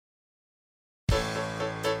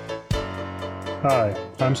Hi,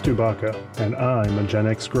 I'm Stu Baca, and I'm a Gen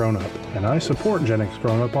X grown-up, and I support Gen X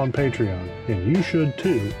Grown-up on Patreon, and you should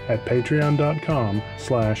too at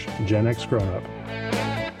patreon.com/Gen X Grown-up.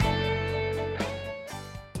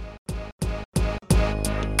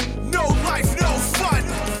 No life, no fun.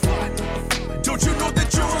 Don't you know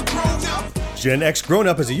that you're a grown-up? Gen X Grown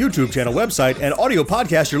Up is a YouTube channel, website, and audio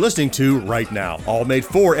podcast you're listening to right now. All made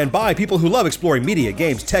for and by people who love exploring media,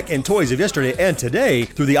 games, tech, and toys of yesterday and today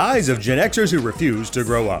through the eyes of Gen Xers who refuse to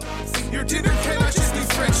grow up. Your dinner cannot just be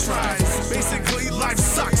French fries. Basically, life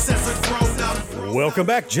sucks as a grown-up. Welcome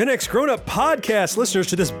back, Gen X Grown Up Podcast listeners,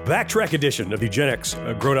 to this backtrack edition of the Gen X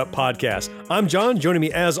Grown Up Podcast. I'm John. Joining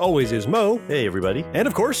me, as always, is Mo. Hey, everybody. And,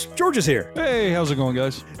 of course, George is here. Hey, how's it going,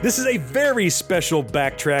 guys? This is a very special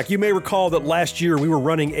backtrack. You may recall that last year we were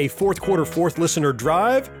running a fourth quarter, fourth listener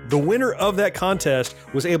drive. The winner of that contest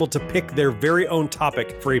was able to pick their very own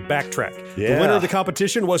topic for a backtrack. Yeah. The winner of the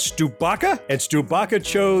competition was Stu Baca, and Stu Baca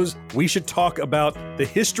chose we should talk about the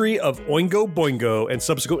history of Oingo Boingo and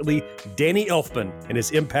subsequently Danny Elfman and his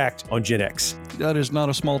impact on Gen X. That is not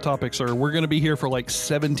a small topic, sir. We're going to be here for like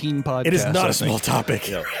 17 podcasts. It is not I a small think. topic.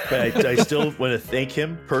 Yeah, but I still want to thank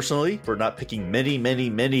him personally for not picking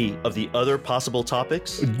many of the other possible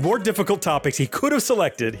topics. More difficult topics he could have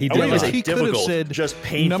selected. He I wouldn't did even not. say He could have difficult, said just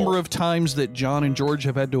painful. number of times that John and George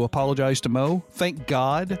have had to apologize to Mo. Thank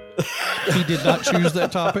God he did not choose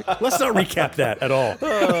that topic. Let's not recap that at all.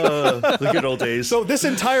 The good old days. So this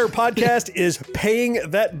entire podcast is paying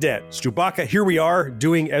that debt. Stu Baca, here we are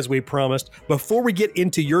doing as we promised. Before we get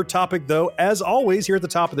into your topic, though, as always, here at the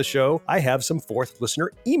top of the show, I have some fourth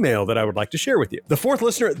listener email that I would like to share with you. The fourth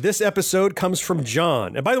listener this episode comes from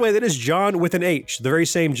John. And by the way, that is John with an H, the very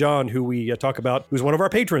same John who we talk about, who's one of our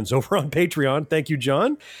patrons over on Patreon. Thank you,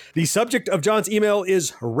 John. The subject of John's email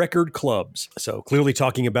is record clubs. So clearly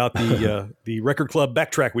talking about the record club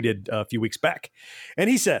backtrack we did a few weeks back. And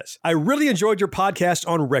he says, I really enjoyed your podcast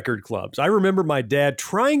on record clubs. I remember my dad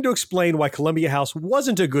trying to explain why Columbia House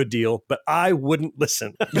wasn't a good deal, but I wouldn't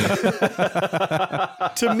listen.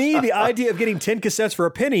 To me, the idea of getting 10 cassettes for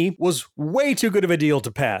a penny was way too good of a deal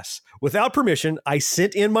to pass. Without permission, I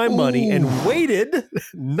sent in my money and waited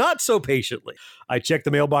not so patiently. I checked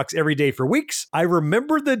the mailbox every day for weeks. I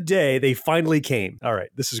remember the day they finally came. All right,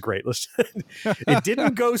 this is great. It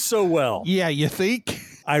didn't go so well. Yeah, you think?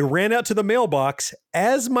 I ran out to the mailbox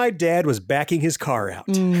as my dad was backing his car out.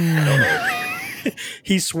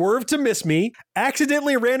 He swerved to miss me,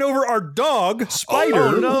 accidentally ran over our dog, Spider.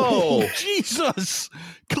 Oh, no. Jesus!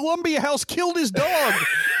 Columbia House killed his dog.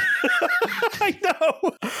 I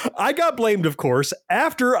know. I got blamed, of course.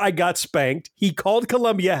 After I got spanked, he called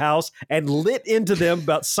Columbia House and lit into them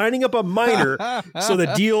about signing up a minor, so the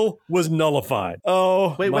deal was nullified.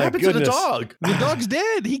 Oh, Wait, my what happened goodness. to the dog? The dog's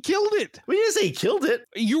dead. He killed it. We didn't say he killed it.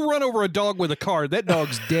 You run over a dog with a car, that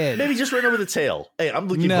dog's dead. Maybe he just ran over the tail. Hey, I'm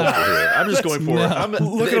looking No. hopeful here. I'm just going for it. I'm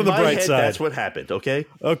Looking in on the my bright head, side. That's what happened, okay?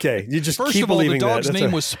 Okay, you just First keep of all, the believing dog's that. That's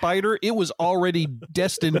name all- was Spider. It was already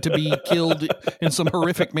destined to be killed in some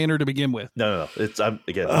horrific manner to begin with. No. Again,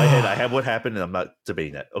 in my head, I have what happened, and I'm not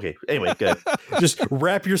debating that. Okay, anyway, good. Just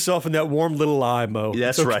wrap yourself in that warm little eye, Mo.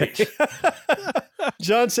 That's It's okay. right.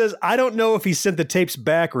 John says, I don't know if he sent the tapes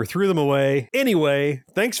back or threw them away. Anyway,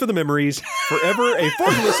 thanks for the memories. Forever a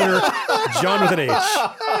fourth listener, John with an H.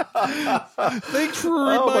 Thanks for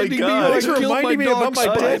Oh my reminding me. God. I Thanks for killed reminding my me about dog, my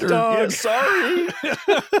dead Spider. dog. Yeah, sorry.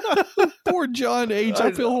 Poor John H.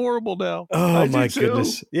 I feel horrible now. Oh I do my too.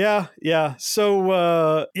 goodness. Yeah.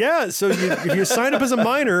 So if you sign up as a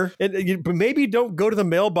minor, but maybe don't go to the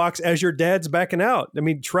mailbox as your dad's backing out. I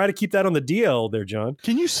mean, try to keep that on the DL there, John.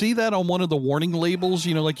 Can you see that on one of the warning labels?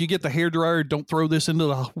 You know, like you get the hairdryer, don't throw this into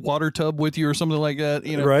the water tub with you or something like that.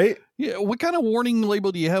 You know, Right? Yeah. What kind of warning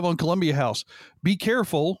label do you have on Columbia House? Be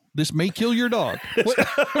careful. This may kill your dog.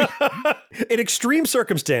 In extreme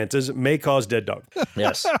circumstances, may cause dead dog.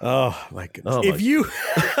 Yes. Oh my goodness. Oh, if my- you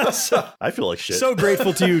I feel like shit. so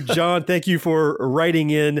grateful to you, John. Thank you for writing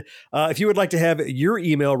in. If you would like to have your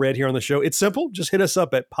email read here on the show, it's simple. Just hit us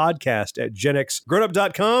up at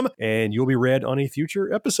podcast@genxgrownup.com and you'll be read on a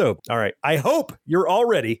future episode. All right. I hope you're all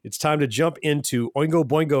ready. It's time to jump into Oingo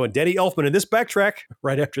Boingo and Danny Elfman in this backtrack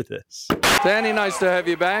right after this. Danny, nice to have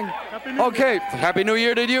you back. Happy New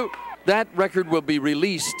Year to you. That record will be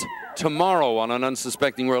released tomorrow on an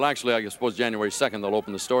unsuspecting world. Actually, I suppose January 2nd they'll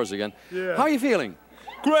open the stores again. Yeah. How are you feeling?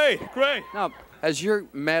 Great. Now, has your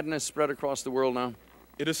madness spread across the world now?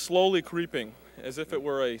 It is slowly creeping, as if it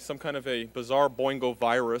were some kind of a bizarre boingo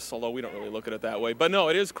virus, although we don't really look at it that way. But no,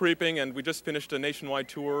 it is creeping, and we just finished a nationwide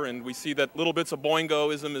tour, and we see that little bits of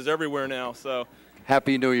boingoism is everywhere now, so...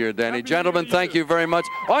 Happy New Year, Danny. Happy New Gentlemen, Year to thank you. you very much.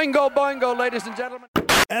 Oingo Boingo, ladies and gentlemen.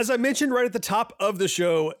 As I mentioned right at the top of the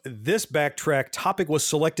show, this backtrack topic was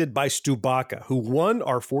selected by Stu Baca, who won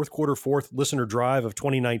our fourth listener drive of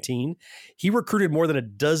 2019. He recruited more than a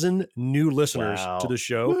dozen new listeners to the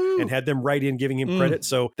show and had them write in giving him credit.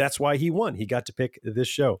 So that's why he won. He got to pick this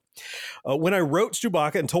show. When I wrote Stu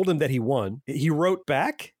Baca and told him that he won, he wrote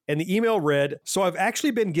back. And the email read, "So I've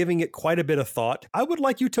actually been giving it quite a bit of thought. I would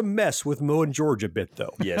like you to mess with Mo and George a bit,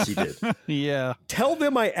 though." Yes, he did. Yeah. "Tell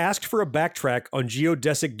them I asked for a backtrack on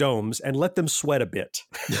geodesic domes and let them sweat a bit."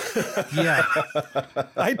 Yeah.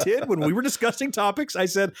 I did. When we were discussing topics, I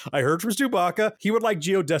said, I heard from Stu Baca, he would like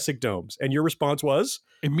geodesic domes. And your response was?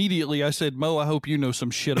 Immediately, I said, Mo, I hope you know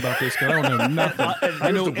some shit about this because I don't know nothing.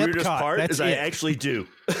 I know the weirdest Epcot, part that's is it. I actually do.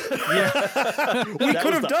 We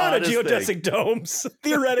could have the done a oddest geodesic thing. domes,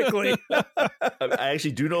 theoretically. I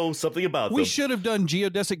actually do know something about them. We should have done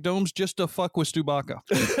geodesic domes just to fuck with Stu Baca.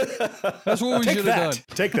 That's what we should have done.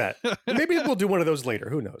 Take that. Maybe we'll do one of those later.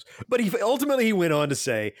 Who knows? But ultimately, he went on to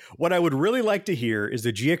say, "What I would really like to hear is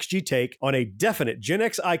the GXG take on a definite Gen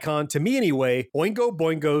X icon, to me anyway, Oingo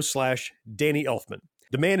Boingo / Danny Elfman.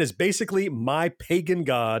 The man is basically my pagan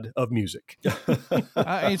god of music."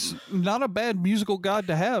 It's not a bad musical god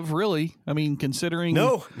to have, really. I mean, considering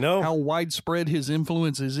No. how widespread his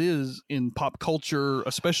influences is in pop culture,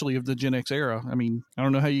 especially of the Gen X era. I mean, I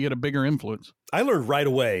don't know how you get a bigger influence. I learned right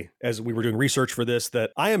away as we were doing research for this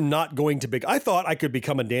that I am not going to I thought I could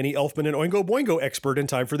become a Danny Elfman and Oingo Boingo expert in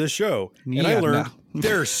time for this show. And I Yeah, learned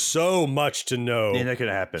there's so much to know. Yeah, that could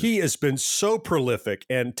happen. He has been so prolific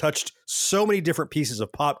and touched so many different pieces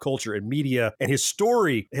of pop culture and media, and his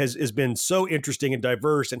story has been so interesting and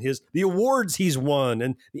diverse, and the awards he's won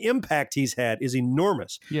and the impact he's had is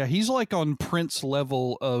enormous. Yeah, he's like on Prince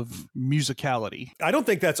level of musicality. I don't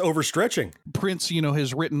think that's overstretching. Prince,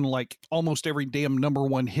 has written like almost every damn number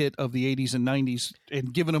one hit of the 80s and 90s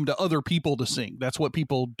and given them to other people to sing. That's what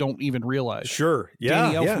people don't even realize. Sure.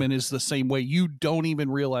 Yeah. Danny Elfman is the same way. You don't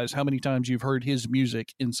even realize how many times you've heard his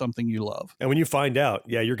music in something you love. And when you find out,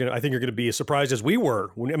 I think you're going to be as surprised as we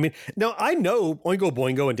were. Now I know Oingo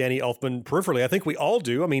Boingo and Danny Elfman peripherally. I think we all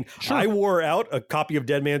do. I mean, Sure. I wore out a copy of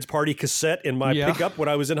Dead Man's Party cassette in my pickup when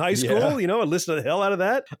I was in high school. I listened to the hell out of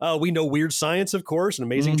that. We know Weird Science, of course, an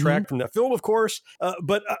amazing track from that film, of course.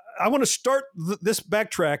 But I want to start this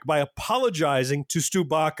backtrack by apologizing to Stu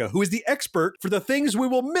Baca, who is the expert for the things we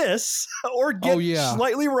will miss or get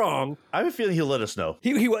slightly wrong. I have a feeling he'll let us know.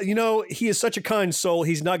 He is such a kind soul.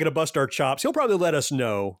 He's not going to bust our chops. He'll probably let us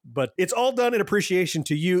know, but it's all done in appreciation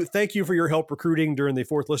to you. Thank you for your help recruiting during the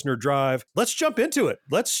fourth listener drive. Let's jump into it.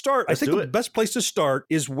 Let's start. I think the best place to start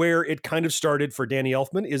is where it kind of started for Danny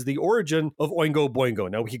Elfman, is the origin of Oingo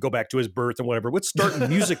Boingo. Now we could go back to his birth and whatever. Let's start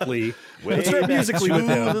musically. Let's start musically with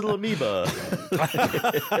him. Little amoeba.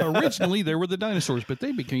 Originally, there were the dinosaurs, but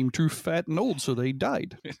they became too fat and old, so they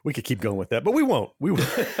died. We could keep going with that, but we won't.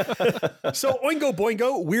 So Oingo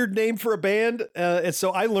Boingo, weird name for a band. And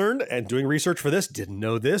so I learned, and doing research for this, didn't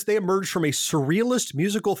know this, they emerged from a surrealist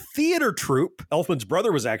musical theater troupe Elfman's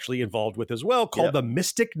brother was actually involved with as well, called the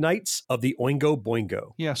Mystic Knights of the Oingo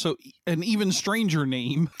Boingo. Yeah, so an even stranger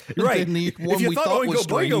name. Right. Than the one if you we thought thought Oingo was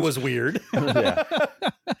strange. Boingo was weird.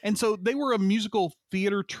 And so they were a musical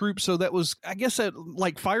theater troupe, so that was, I guess,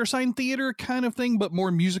 like Firesign Theater kind of thing, but more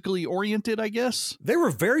musically oriented, I guess. They were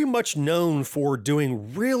very much known for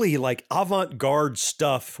doing really like avant-garde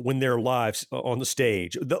stuff when they're live on the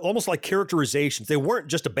stage, almost like characterizations. They weren't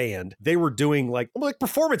just a band. They were doing like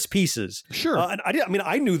performance pieces. Sure. And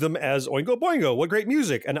I knew them as Oingo Boingo. What great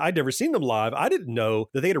music. And I'd never seen them live. I didn't know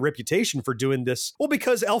that they had a reputation for doing this. Well,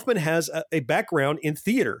 because Elfman has a background in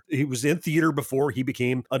theater. He was in theater before he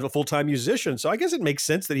became a full-time musician. So I guess it makes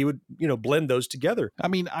sense that he would, blend those together. I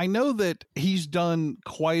mean, I know that he's done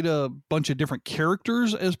quite a bunch of different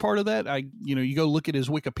characters as part of that. You go look at his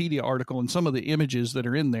Wikipedia article and some of the images that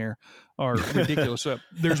are in there are ridiculous.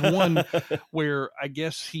 There's one where I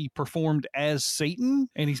guess he performed as Satan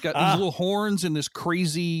and he's got these little horns and this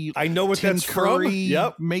crazy I know what Tim that's Curry from.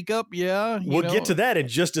 Yep. makeup. Yeah. We'll get to that in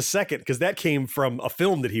just a second because that came from a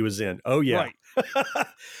film that he was in. Oh, yeah. Right.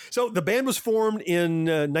 So the band was formed in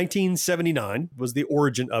 1979 was the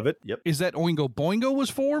origin of it. Yep. Is that Oingo Boingo was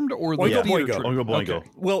formed or the Oingo theater Boingo. troupe? Oingo Boingo. Okay.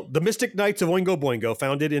 Well, the Mystic Knights of Oingo Boingo,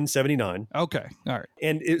 founded in 79. Okay. All right.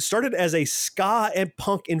 And it started as a ska and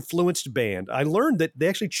punk influenced band. I learned that they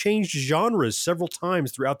actually changed genres several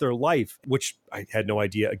times throughout their life, which I had no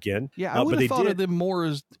idea again. Yeah, I would but have they thought did. of them more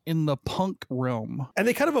as in the punk realm. And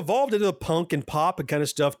they kind of evolved into the punk and pop and kind of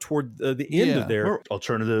stuff toward the end Yeah. of their... Or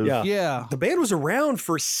alternative. Yeah. Yeah. The band was around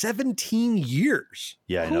for 17 years.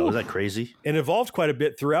 Yeah, I know. Isn't that crazy? And evolved quite a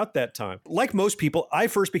bit throughout that time. Like most people, I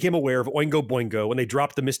first became aware of Oingo Boingo when they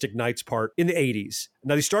dropped the Mystic Knights part in the 80s.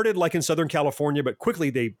 Now, they started like in Southern California, but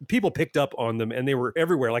quickly people picked up on them and they were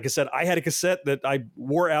everywhere. Like I said, I had a cassette that I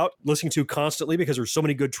wore out listening to constantly because there's so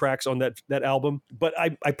many good tracks on that album. But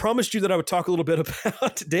I promised you that I would talk a little bit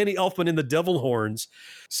about Danny Elfman and the Devil Horns.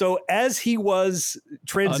 So as he was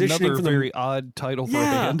transitioning another from very odd title for a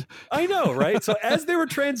band. I know, right? So as they were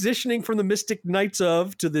transitioning from the Mystic Knights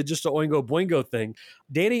of to the just a Oingo Boingo thing,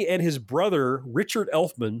 Danny and his brother, Richard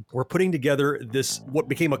Elfman, were putting together this, what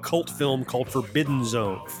became a cult film called Forbidden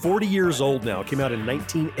Zone. 40 years old now. It came out in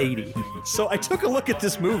 1980. So I took a look at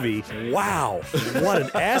this movie. Wow. What an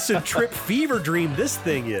acid trip fever dream this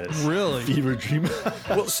thing is. Really? Fever dream.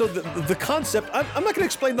 Well, so the concept, I'm not going to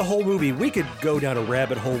explain the whole movie. We could go down a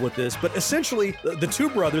rabbit hole with this, but essentially the two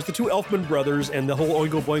Elfman brothers and the whole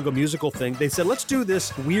Oingo Boingo musical thing, they said, let's do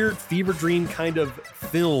this weird fever dream kind of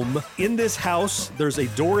film. In this house, there's a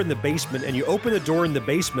door in the basement, and you open the door in the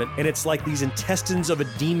basement, and it's like these intestines of a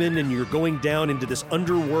demon, and you're going down into this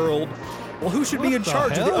underworld. Well, who should be in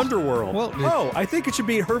charge of the underworld? Well, I think it should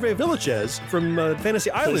be Hervé Villechaize from Fantasy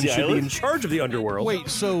Island should be in charge of the underworld. Wait,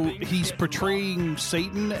 so he's portraying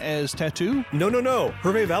Satan as Tattoo? No.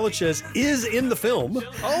 Hervé Villechaize is in the film.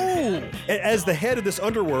 Oh! As the head of this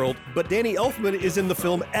underworld, but Danny Elfman is in the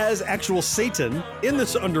film as actual Satan in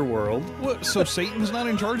this underworld. What? So Satan's not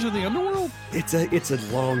in charge of the underworld? It's a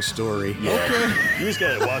long story. Yeah. Okay. You just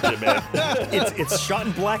gotta watch it, man. It's shot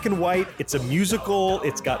in black and white. It's a musical.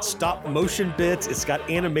 It's got stop motion bits. It's got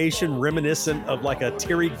animation reminiscent of like a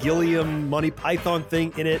Terry Gilliam Monty Python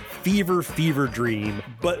thing in it. Fever dream.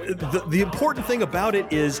 But the important thing about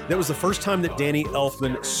it is that was the first time that Danny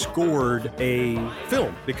Elfman scored a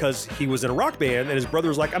film, because he was in a rock band and his brother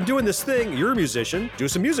was like, I'm doing this thing. You're a musician. Do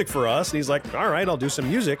some music for us. And he's like, all right, I'll do some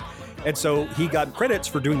music. And so he got credits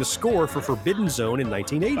for doing the score for Forbidden Zone in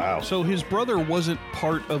 1980. Wow. So his brother wasn't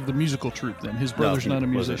part of the musical troupe then? His brother's not a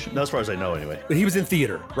musician? Not as far as I know, anyway. But he was in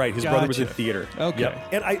theater, right? His brother was in theater. Okay.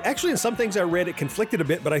 Yep. And I actually, in some things I read, it conflicted a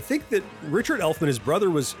bit, but I think that Richard Elfman, his brother,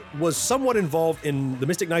 was somewhat involved in the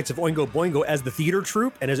Mystic Knights of Oingo Boingo as the theater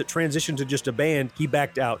troupe, and as it transitioned to just a band, he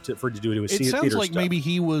backed out to do his theater stuff. It sounds like maybe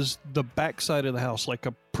he was the backside of the house, like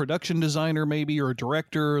a production designer maybe, or a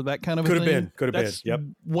director, that kind of Could a thing. Could have been. Yep.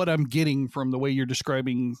 What I'm getting from the way you're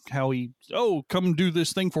describing how come do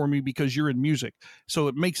this thing for me because you're in music. So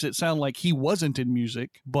it makes it sound like he wasn't in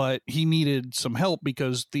music, but he needed some help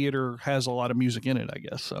because theater has a lot of music in it, I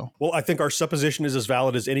guess. So, well, I think our supposition is as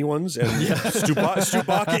valid as anyone's, and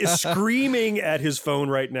Stubaka is screaming at his phone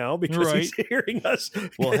right now because he's hearing us.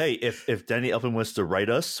 Well, hey, if Danny Elfman wants to write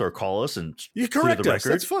us or call us and you clear correct the us,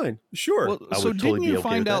 record, that's fine. Sure. Well, I so would totally didn't be you okay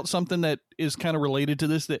find with out that. something that is kind of related to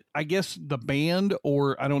this, that I guess the band,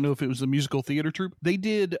 or I don't know if it was the musical theater troupe, they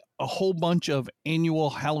did a whole bunch of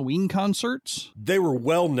annual Halloween concerts? They were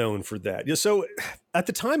well known for that. Yeah, so at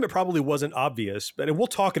the time, it probably wasn't obvious, but we'll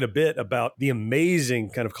talk in a bit about the amazing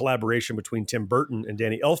kind of collaboration between Tim Burton and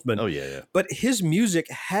Danny Elfman. Oh, yeah. But his music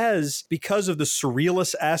has, because of the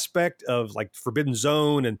surrealist aspect of like Forbidden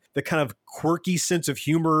Zone and the kind of quirky sense of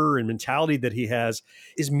humor and mentality that he has,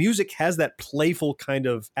 his music has that playful kind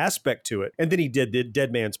of aspect to it. And then he did the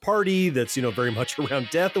Dead Man's Party that's, very much around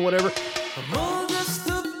death and whatever.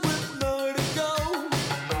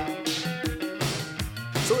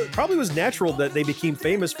 So it probably was natural that they became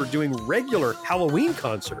famous for doing regular Halloween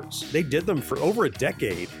concerts. They did them for over a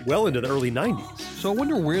decade, well into the early 90s. So I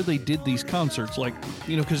wonder where they did these concerts. Like,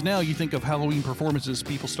 because now you think of Halloween performances,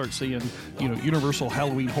 people start seeing, Universal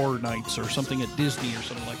Halloween Horror Nights or something at Disney or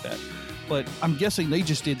something like that. But I'm guessing they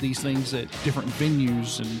just did these things at different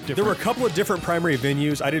venues and different... There were a couple of different primary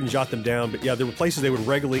venues. I didn't jot them down, but yeah, there were places they would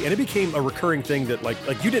regularly... And it became a recurring thing that, like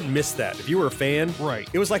you didn't miss that. If you were a fan... Right.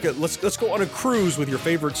 It was like let's go on a cruise with your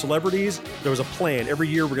favorite celebrities. There was a plan. Every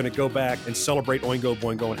year we're going to go back and celebrate Oingo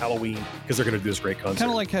Boingo and Halloween because they're going to do this great concert.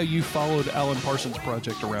 Kind of like how you followed Alan Parsons'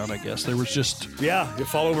 project around, I guess. There was just... Yeah, you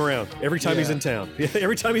follow him around every time he's in town.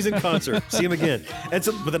 Every time he's in concert, see him again. And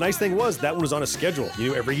so, but the nice thing was that one was on a schedule.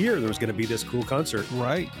 Every year there was going to be this cool concert.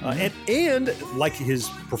 Right. And like his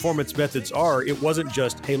performance methods are, it wasn't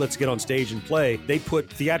just, hey, let's get on stage and play. They put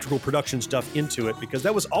theatrical production stuff into it because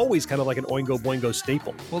that was always kind of like an Oingo Boingo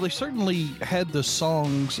staple. Well, they certainly had the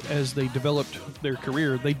songs as they developed their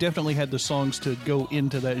career. They definitely had the songs to go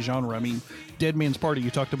into that genre. I mean, Dead Man's Party,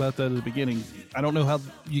 you talked about that at the beginning. I don't know how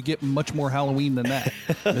you get much more Halloween than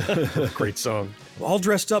that. Great song. all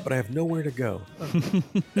dressed up, but I have nowhere to go.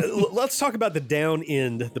 Let's talk about the down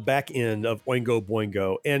end, the back end of Oingo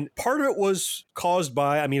Boingo. And part of it was caused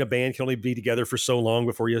by, I mean, a band can only be together for so long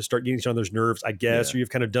before you start getting each other's nerves, I guess, or you've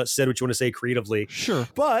kind of said what you want to say creatively. Sure.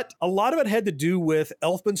 But a lot of it had to do with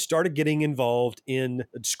Elfman started getting involved in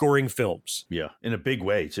scoring films. Yeah, in a big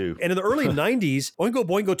way, too. And in the early 90s, Oingo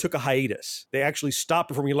Boingo took a hiatus. They actually stopped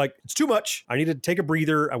performing. Like, it's too much. I need to take a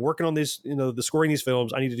breather. I'm working on this, the scoring these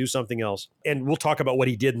films. I need to do something else. And we'll talk about what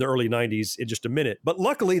he did in the early 90s in just a minute. But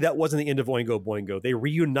luckily, that wasn't the end of Oingo Boingo. They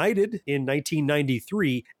reunited in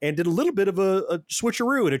 1993 and did a little bit of a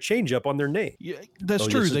switcheroo and a change up on their name. Yeah, that's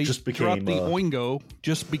true. They just dropped the Oingo,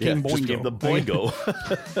 just became Boingo. Just became the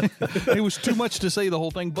Boingo. It was too much to say the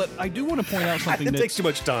whole thing, but I do want to point out something. It takes too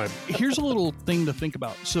much time. Here's a little thing to think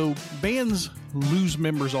about. So bands lose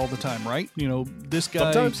members all the time, right? This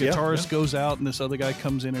guy, guitarist, goes out and this other guy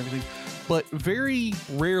comes in and everything. But very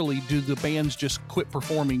rarely do the bands just quit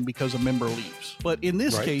performing because a member leaves. But in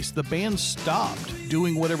this case, the band stopped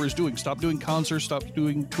doing whatever it's doing. Stopped doing concerts, stopped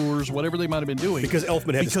doing tours, whatever they might have been doing. Because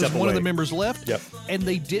Elfman had to step away. Because one of the members left. Yep. And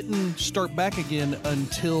they didn't start back again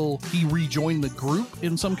until he rejoined the group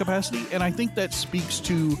in some capacity. And I think that speaks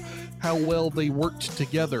to how well they worked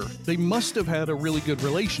together. They must have had a really good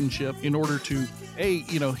relationship in order to,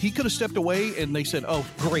 he could have stepped away and they said, oh,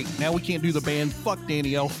 great, now we can't do the band. Fuck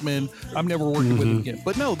Danny Elfman. I'm never working with him again.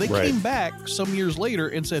 But no, they came back some years later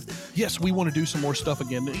and said, yes, we want to do some more stuff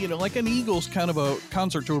again. Like an Eagles kind of a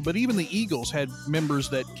concert tour, but even the Eagles had members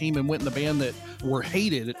that came and went in the band that were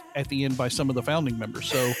hated at the end by some of the founding members.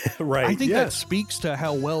 So I think that speaks to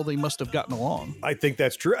how well they must have gotten along. I think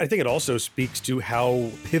that's true. I think it also speaks to how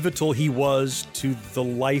pivotal he was to the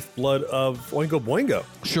lifeblood of Oingo Boingo.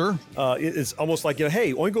 Sure. It's almost like,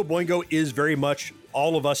 hey, Oingo Boingo is very much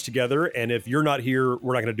all of us together, and if you're not here,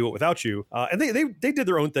 we're not going to do it without you. And they did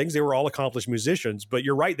their own things. They were all accomplished musicians, but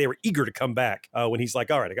you're right, they were eager to come back when he's like,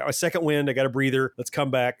 all right, I got my second wind, I got a breather, let's come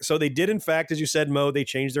back. So they did, in fact, as you said, Mo, they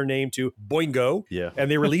changed their name to Boingo, and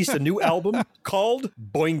they released a new album called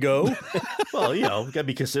Boingo. Well, got to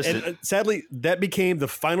be consistent. And sadly, that became the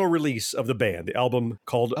final release of the band, the album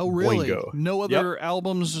called Boingo. No other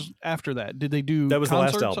albums after that? Did they do that was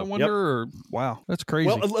concerts, the last album. I wonder? Or, wow, that's crazy.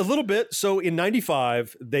 Well, a little bit. So in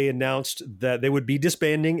 95, they announced that they would be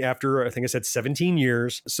disbanding after, I think I said 17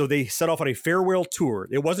 years. So they set off on a farewell tour.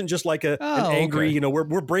 It wasn't just like an angry,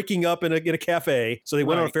 we're breaking up in a cafe. So they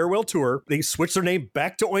went on a farewell tour. They switched their name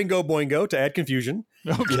back to Oingo Boingo to add confusion.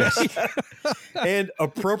 Okay. And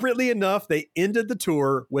appropriately enough, they ended the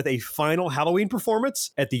tour with a final Halloween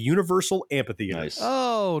performance at the Universal Amphitheater. Nice.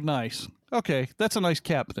 Oh, nice. Okay, that's a nice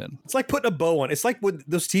cap then. It's like putting a bow on. It's like with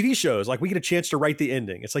those TV shows, like we get a chance to write the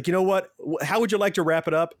ending. It's like, you know what? How would you like to wrap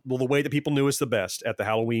it up? Well, the way that people knew us the best, at the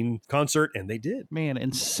Halloween concert, and they did. Man,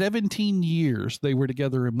 in 17 years, they were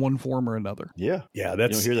together in one form or another. Yeah, that's... You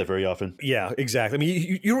don't hear that very often. Yeah, exactly. I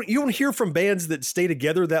mean, you don't hear from bands that stay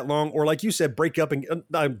together that long, or like you said, break up,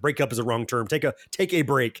 and break up is a wrong term. Take a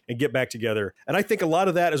break and get back together. And I think a lot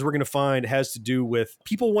of that, as we're going to find, has to do with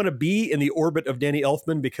people want to be in the orbit of Danny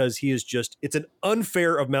Elfman because he is just, it's an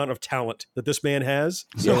unfair amount of talent that this man has.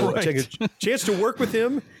 So taking a chance to work with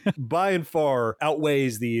him by and far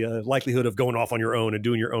outweighs the likelihood of going off on your own and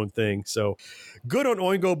doing your own thing. So good on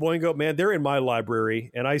Oingo Boingo, man. They're in my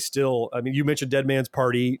library, and I mean, you mentioned Dead Man's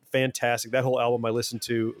Party, fantastic. That whole album I listened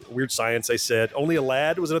to. Weird Science, I said. Only a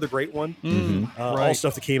Lad was another great one. All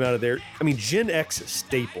stuff that came out of there. I mean, Gen X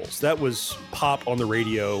staples. That was pop on the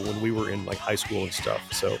radio when we were in like high school and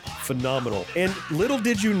stuff. So phenomenal. And little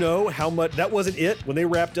did you know how much that wasn't it. When they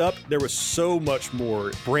wrapped up, there was so much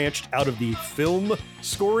more branched out of the film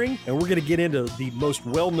scoring, and we're going to get into the most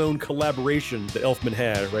well-known collaboration that Elfman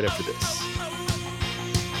had right after this.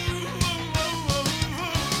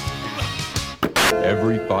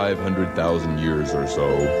 Every 500,000 years or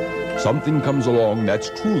so, something comes along that's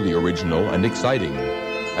truly original and exciting.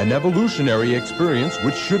 An evolutionary experience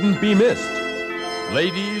which shouldn't be missed.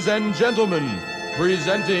 Ladies and gentlemen,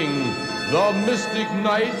 presenting the Mystic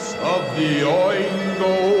Knights of the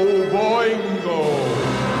Oingo Boingo.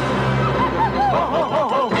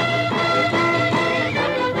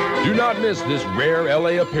 Do not miss this rare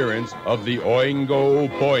LA appearance of the Oingo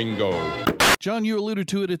Boingo. John, you alluded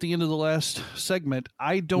to it at the end of the last segment.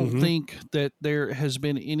 I don't think that there has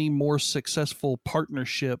been any more successful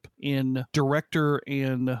partnership in director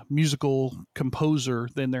and musical composer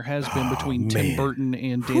than there has been between Tim Burton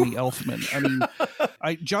and Danny Elfman. I mean,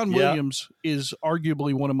 John Williams is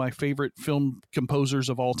arguably one of my favorite film composers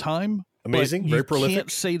of all time. Amazing, very prolific. You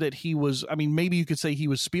can't say that he was, I mean, maybe you could say he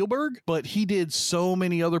was Spielberg, but he did so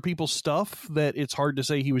many other people's stuff that it's hard to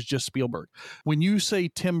say he was just Spielberg. When you say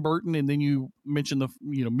Tim Burton and then you mention the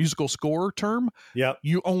musical score term,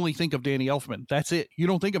 you only think of Danny Elfman. That's it. You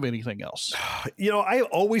don't think of anything else. I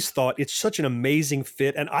always thought it's such an amazing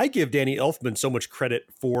fit, and I give Danny Elfman so much credit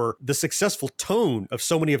for the successful tone of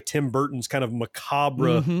so many of Tim Burton's kind of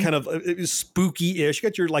macabre, kind of spooky-ish. You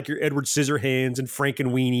got your Edward Scissorhands and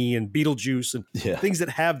Frankenweenie and Beetlejuice and things that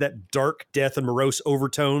have that dark death and morose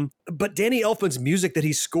overtone. But Danny Elfman's music that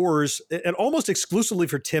he scores, and almost exclusively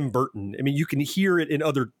for Tim Burton, I mean, you can hear it in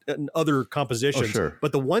other compositions,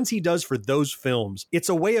 but the ones he does for those films, it's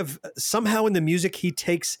a way of somehow in the music, he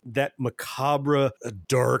takes that macabre,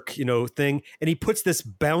 dark, thing, and he puts this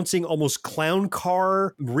bouncing, almost clown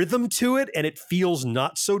car rhythm to it, and it feels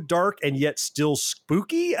not so dark and yet still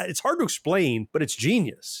spooky. It's hard to explain, but it's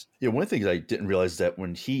genius. Yeah, one thing that I didn't realize that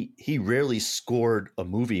when he rarely scored a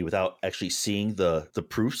movie without actually seeing the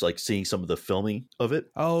proofs, like seeing some of the filming of it.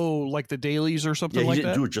 Oh, like the dailies or something like that? He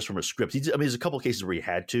didn't do it just from a script. There's a couple of cases where he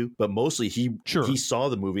had to, but mostly he saw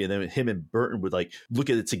the movie, and then him and Burton would look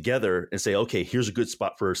at it together and say, okay, here's a good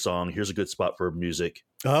spot for a song, here's a good spot for music.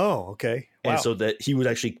 Oh, okay. Wow. And so that he would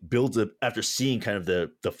actually build it after seeing kind of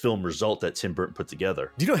the film result that Tim Burton put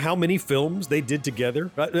together. Do you know how many films they did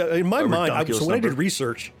together? In my mind, so when I did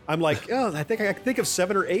research, I'm like, I think I think of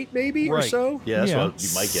 7 or 8 maybe or so. Yeah, that's what would be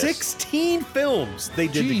my guess. 16 films they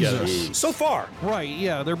did together so far. Right,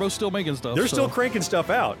 yeah, they're both still making stuff. They're still cranking stuff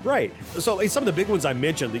out, right. So some of the big ones I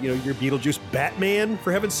mentioned, your Beetlejuice, Batman,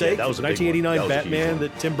 for heaven's sake. That was a 1989 Batman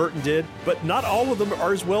that Tim Burton did. But not all of them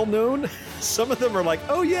are as well known. Some of them are like,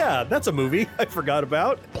 oh yeah, that's a movie I forgot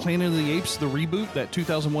about. Planet of the Apes, the reboot, that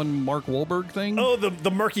 2001 Mark Wahlberg thing. Oh,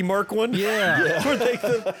 the Marky Mark one? Yeah.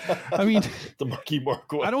 I mean, the Marky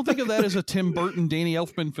Mark one. I don't think of that as a Tim Burton, Danny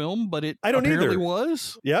Elfman film, but it I don't apparently either.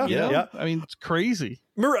 Was. Yeah. I mean, it's crazy.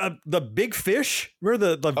 Remember the Big Fish?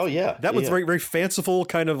 Remember that was very, very fanciful,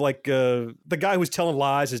 kind of like the guy who was telling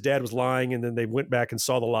lies. His dad was lying, and then they went back and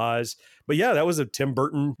saw the lies. But yeah, that was a Tim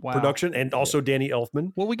Burton production, and also Danny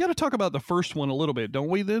Elfman. Well, we got to talk about the first one a little bit, don't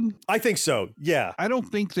we then? I think so, yeah. I don't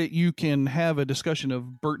think that you can have a discussion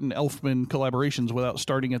of Burton-Elfman collaborations without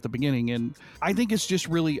starting at the beginning, and I think it's just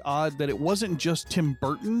really odd that it wasn't just Tim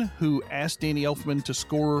Burton who asked Danny Elfman to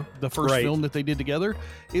score the first film that they did together.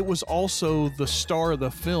 It was also the star of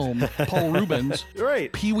the film, Paul Rubens,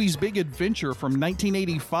 Pee-wee's Big Adventure from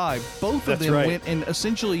 1985. Both of them went and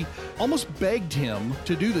essentially almost begged him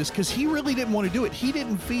to do this because he really didn't want to do it. He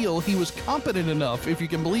didn't feel he was competent enough, if you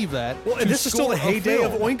can believe that. Well, and this is still the heyday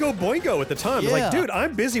of Oingo Boingo at the time. It's like, dude,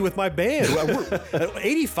 I'm busy with my band. At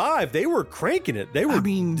 85, they were cranking it. They were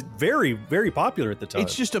very, very popular at the time.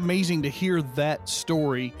 It's just amazing to hear that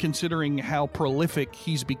story, considering how prolific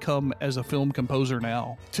he's become as a film composer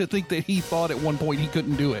now. To think that he thought at one point he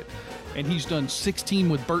couldn't do it. And he's done 16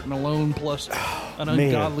 with Burton alone, plus an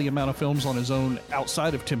ungodly amount of films on his own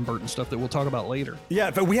outside of Tim Burton stuff that we'll talk about later.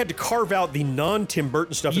 Yeah, but we had to carve out the non-Tim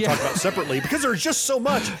Burton stuff to talk about separately because there's just so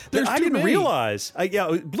much that I didn't realize.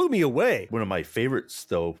 It blew me away. One of my favorites,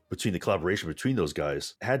 though, between the collaboration between those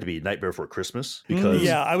guys had to be Nightmare Before Christmas. Because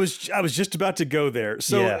I was just about to go there.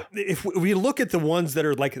 So if we look at the ones that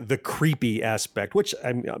are like the creepy aspect, which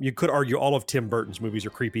you could argue all of Tim Burton's movies are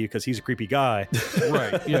creepy because he's a creepy guy.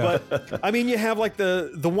 Right, yeah. But I mean, you have like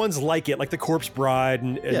the ones like it, like The Corpse Bride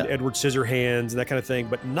and Edward Scissorhands and that kind of thing.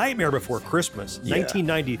 But Nightmare Before Christmas,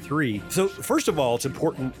 1993. So first of all, it's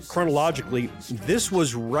important chronologically. This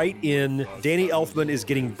was right in Danny Elfman is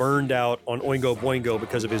getting burned out on Oingo Boingo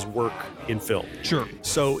because of his work in film. Sure.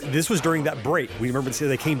 So this was during that break. We remember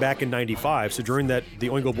they came back in 95. So during the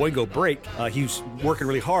Oingo Boingo break, he was working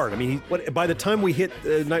really hard. I mean, by the time we hit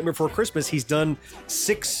Nightmare Before Christmas, he's done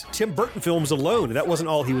 6 Tim Burton films alone, and that wasn't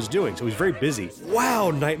all he was doing. So he was very busy.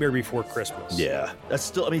 Wow, Nightmare Before Christmas. Yeah, that's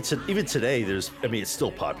still, even today, it's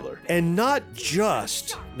still popular. And not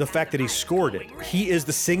just the fact that he scored it. He is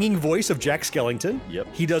the singing voice of Jack Skellington. Yep.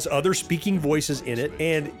 He does other speaking voices in it.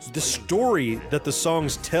 And the story that the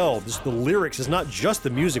songs tell, the lyrics, is not just the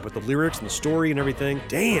music, but the lyrics and the story and everything.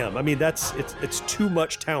 Damn, I mean, it's too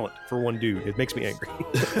much talent for one dude. It makes me angry.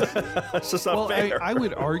 It's just not fair. I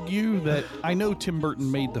would argue that, I know Tim Burton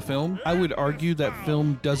made the film. I would argue that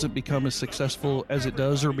film doesn't become as successful as it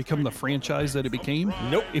does or become the franchise that it became.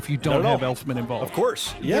 Nope. If you don't have Elfman involved. Of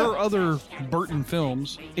course. Yeah. There are other Burton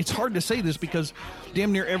films. It's hard to say this because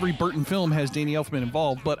damn near every Burton film has Danny Elfman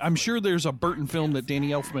involved, but I'm sure there's a Burton film that Danny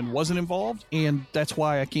Elfman wasn't involved, and that's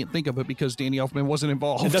why I can't think of it, because Danny Elfman wasn't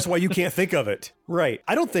involved. And that's why you can't think of it. Right.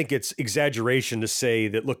 I don't think it's exaggeration to say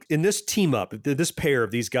that, look, in this team up, this pair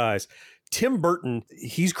of these guys, Tim Burton,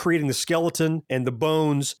 he's creating the skeleton and the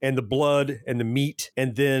bones and the blood and the meat.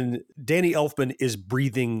 And then Danny Elfman is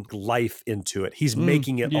breathing life into it. He's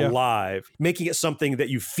making it alive, making it something that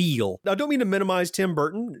you feel. Now, I don't mean to minimize Tim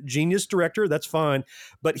Burton, genius director, that's fine.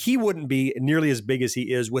 But he wouldn't be nearly as big as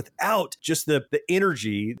he is without just the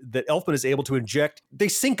energy that Elfman is able to inject. They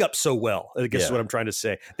sync up so well, I guess is what I'm trying to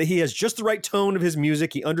say. That he has just the right tone of his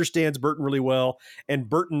music. He understands Burton really well. And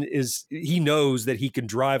Burton he knows that he can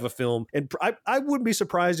drive a film. And I wouldn't be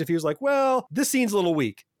surprised if he was like, well, this scene's a little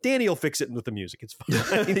weak. Danny will fix it with the music. It's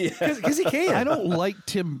fine. Because he can. I don't like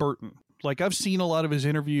Tim Burton. Like, I've seen a lot of his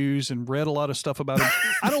interviews and read a lot of stuff about him.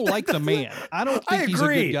 I don't like the man. I don't think he's a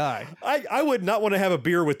good guy. I would not want to have a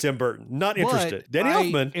beer with Tim Burton. Not interested. Danny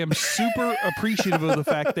Elfman. I am super appreciative of the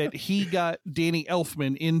fact that he got Danny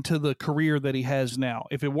Elfman into the career that he has now.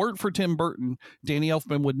 If it weren't for Tim Burton, Danny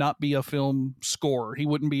Elfman would not be a film scorer. He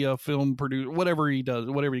wouldn't be a film producer, whatever he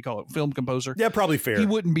does, whatever you call it, film composer. Yeah, probably fair. He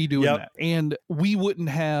wouldn't be doing that. And we wouldn't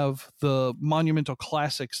have the monumental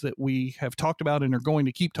classics that we have talked about and are going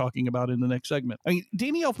to keep talking about in the next segment. I mean,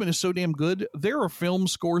 Danny Elfman is so damn good. There are film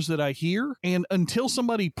scores that I hear, and until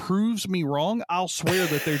somebody proves me wrong, I'll swear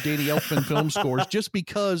that they're Danny Elfman film scores just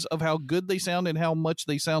because of how good they sound and how much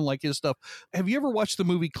they sound like his stuff. Have you ever watched the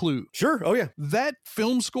movie Clue? Sure. Oh, yeah. That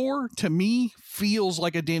film score, to me, feels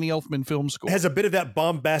like a Danny Elfman film score. It has a bit of that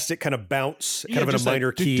bombastic kind of bounce, kind of in a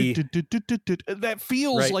minor key. That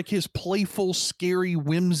feels like his playful, scary,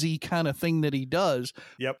 whimsy kind of thing that he does.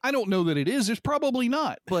 Yep. I don't know that it is. It's probably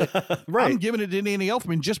not, but I'm giving it to Danny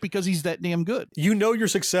Elfman just because he's that damn good. You know you're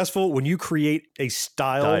successful when you create a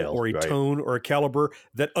style or a tone or a caliber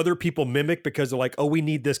that other people mimic because they're like, oh, we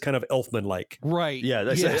need this kind of Elfman-like. Right. Yeah,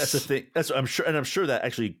 that's the thing. I'm sure that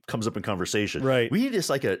actually comes up in conversation. Right. We need just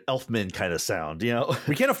like an Elfman kind of sound, you know?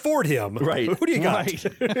 We can't afford him. Right. Who do you got? I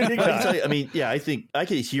can tell you, I mean, yeah, I think I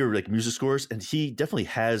could hear like music scores, and he definitely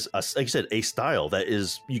has, like you said, a style that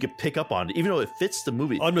is, you can pick up on, even though it fits the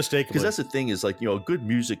movie. Unmistakably. Because that's the thing is like, you know, a good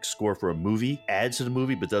music score for a movie adds to the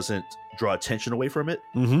movie, but doesn't draw attention away from it,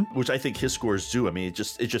 which I think his scores do. I mean, it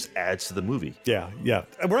just adds to the movie. Yeah.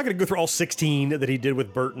 And we're not going to go through all 16 that he did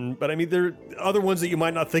with Burton, but I mean, there are other ones that you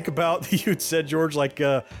might not think about that you'd said, George, like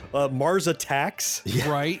Mars Attacks. Yeah.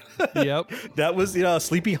 Right. Yep. That was,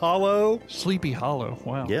 Sleepy Hollow. Sleepy Hollow.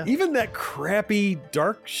 Wow. Yeah. Even that crappy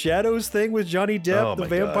Dark Shadows thing with Johnny Depp, the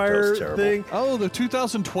vampire thing. Oh, the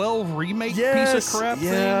 2012 remake piece of crap thing.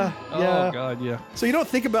 Yeah. Oh, God, yeah. So you don't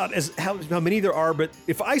think about how many there are, but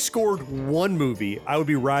if I scored one movie, I would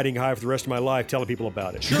be riding high for the rest of my life telling people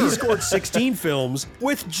about it. Sure. He scored 16 films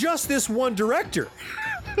with just this one director.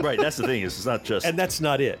 Right, that's the thing, is it's not just... And that's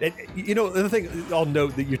not it. And, the other thing I'll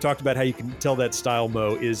note that you talked about how you can tell that style,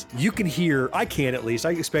 Mo, is you can hear, I can at least,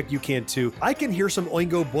 I expect you can too, I can hear some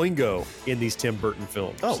Oingo Boingo in these Tim Burton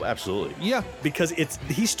films. Oh, absolutely. Yeah. Because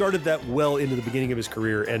he started that well into the beginning of his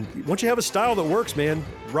career, and once you have a style that works, man,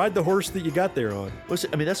 ride the horse that you got there on.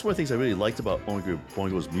 Listen, I mean, that's one of the things I really liked about Oingo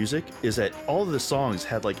Boingo's music, is that all of the songs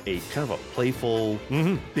had like a kind of a playful,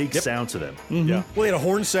 big sound to them. Mm-hmm. Yeah. Well, they had a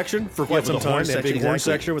horn section for quite some time. They had a big horn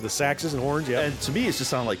section with the saxes and horns, And to me, it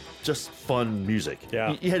just sounded like just fun music.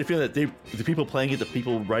 Yeah. You had a feeling that the people playing it, the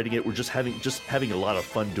people writing it, were just having a lot of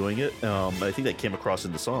fun doing it. I think that came across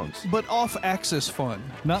in the songs. But off-axis fun.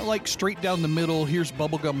 Not like straight down the middle, here's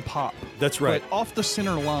bubblegum pop. That's right. But off the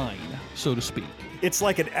center line, so to speak. It's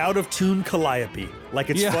like an out-of-tune Calliope.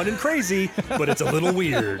 Like it's fun and crazy, but it's a little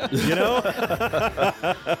weird,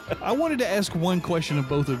 I wanted to ask one question of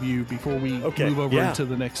both of you before we move over into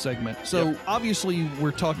the next segment. So obviously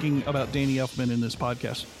we're talking about Danny Elfman in this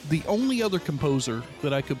podcast. The only other composer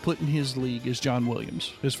that I could put in his league is John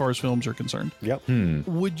Williams, as far as films are concerned. Yep.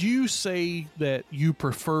 Would you say that you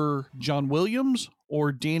prefer John Williams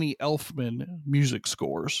or Danny Elfman music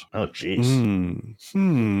scores? Oh, jeez.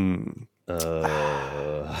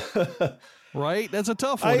 Right? That's a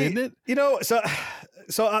tough one, isn't it?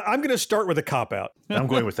 So I'm going to start with a cop-out. I'm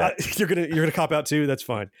going with that. You're gonna cop out too? That's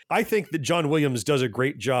fine. I think that John Williams does a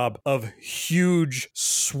great job of huge,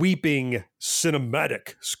 sweeping,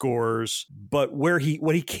 cinematic scores, but what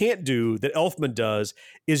he can't do that Elfman does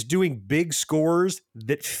is doing big scores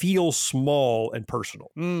that feel small and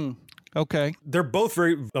personal. Okay. They're both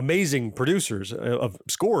very amazing producers of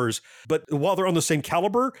scores, but while they're on the same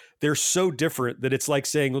caliber, they're so different that it's like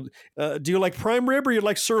saying, do you like prime rib or you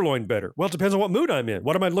like sirloin better? Well, it depends on what mood I'm in.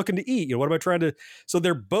 What am I looking to eat? What am I trying to... So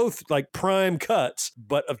they're both like prime cuts,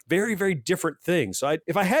 but of very, very different things. So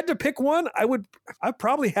if I had to pick one, I'd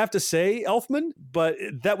probably have to say Elfman, but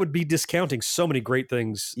that would be discounting so many great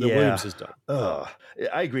things that Williams has done.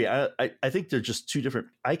 I agree. I think they're just two different...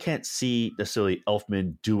 I can't see necessarily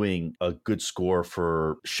Elfman doing a good score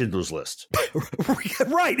for Schindler's List.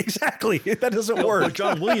 Right, exactly. That doesn't work. But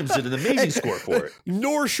John Williams did an amazing score for it.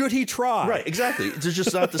 Nor should he try. Right, exactly. They're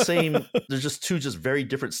just not the same. They're just two just very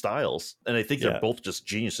different styles. And I think they're both just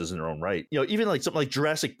geniuses in their own right. Even like something like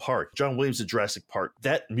Jurassic Park, John Williams did Jurassic Park.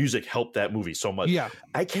 That music helped that movie so much. Yeah.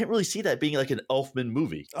 I can't really see that being like an Elfman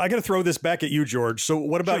movie. I got to throw this back at you, George. So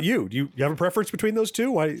what about you? Do you have a preference between those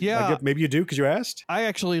two? I guess maybe you do because you asked. I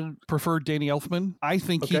actually prefer Danny Elfman. I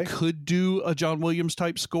think he could do a John Williams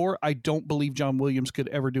type score. I don't believe John Williams could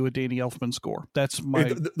ever do a Danny Elfman score. That's my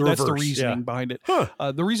that's the reasoning behind it.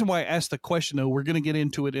 Huh. The reason why I asked the question, though, we're going to get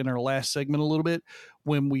into it in our last segment a little bit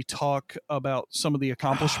when we talk about some of the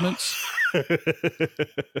accomplishments.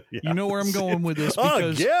 You know where I'm going with this,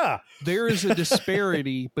 because there is a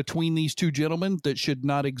disparity between these two gentlemen that should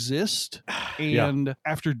not exist. And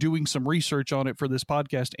after doing some research on it for this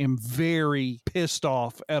podcast, I'm very pissed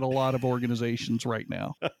off at a lot of organizations right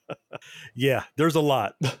now. Yeah, there's a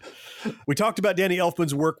lot. We talked about Danny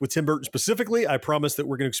Elfman's work with Tim Burton specifically. I promise that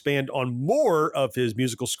we're going to expand on more of his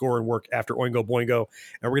musical score and work after Oingo Boingo,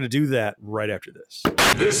 and we're going to do that right after this.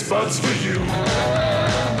 This spot's for you.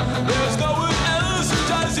 There's no one else who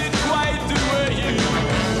does it quite the way you do.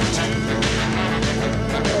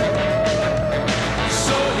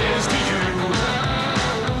 So here's to you.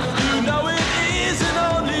 You know it isn't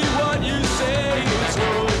only what you say, it's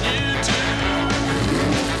what you do.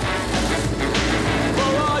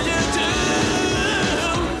 For all you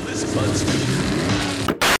do, this spot's for you.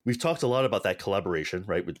 We've talked a lot about that collaboration,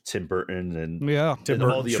 right, with Tim Burton and,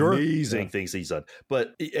 all the amazing things he's done.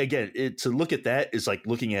 But again, to look at that is like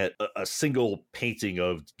looking at a single painting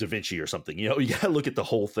of Da Vinci or something. You got to look at the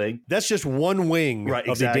whole thing. That's just one wing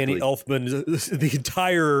of the Danny Elfman, the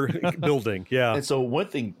entire building. Yeah. And so one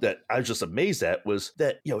thing that I was just amazed at was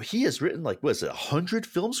that, he has written 100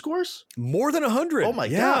 film scores? More than 100. Oh my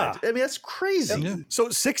God. I mean, that's crazy. Yeah. So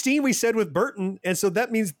 16 we said with Burton. And so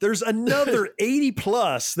that means there's another 80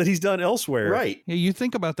 plus that he's done elsewhere. Right. Yeah, you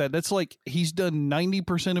think about that. That's like he's done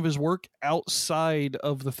 90% of his work outside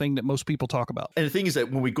of the thing that most people talk about. And the thing is that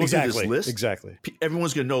when we go through this list,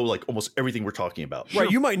 everyone's going to know almost everything we're talking about. Right.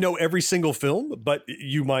 You might know every single film, but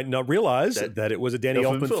you might not realize that it was a Danny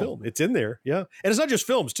Elfman film. It's in there. Yeah. And it's not just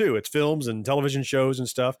films too. It's films and television shows and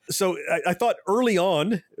stuff. So I thought early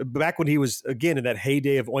on, back when he was, again, in that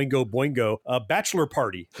heyday of Oingo Boingo, Bachelor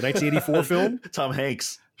Party, the 1984 film. Tom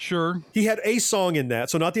Hanks. Sure. He had a song in that,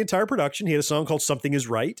 so not the entire production. He had a song called Something Is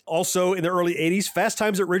Right. Also in the early 80s, Fast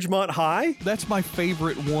Times at Ridgemont High. That's my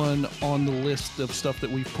favorite one on the list of stuff that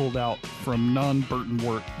we've pulled out from non-Burton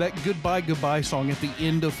work. That Goodbye Goodbye song at the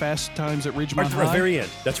end of Fast Times at Ridgemont High. At the very end.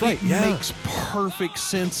 That's right. It makes perfect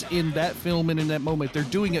sense in that film and in that moment. They're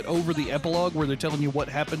doing it over the epilogue where they're telling you what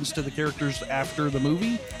happens to the characters after the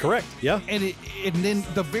movie. Correct. Yeah. And then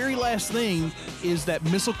the very last thing is that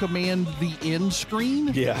Missile Command the end screen.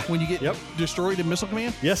 Yeah. When you get destroyed in Missile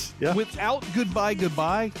Command. Yes. Yeah. Without Goodbye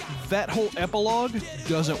Goodbye, that whole epilogue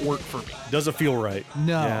doesn't work for me. Doesn't feel right.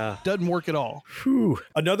 No. Doesn't work at all. Whew.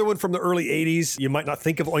 Another one from the early 80s, you might not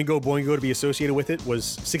think of Oingo Boingo to be associated with it, was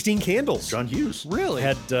 16 Candles. John Hughes. Really?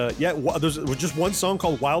 Had, there's just one song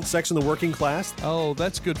called Wild Sex in the Working Class. Oh,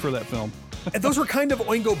 that's good for that film. And those were kind of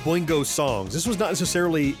Oingo Boingo songs. This was not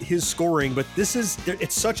necessarily his scoring, but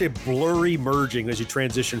it's such a blurry merging as you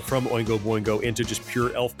transition from Oingo Boingo into just pure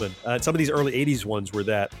Elfman. Some of these early 80s ones were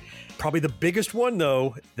that. Probably the biggest one,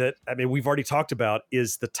 though, that, we've already talked about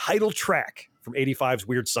is the title track from 85's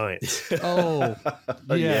Weird Science. Oh,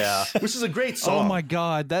 yeah. Which is a great song. Oh, my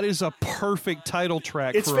God. That is a perfect title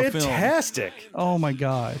track for a film. It's fantastic. Oh, my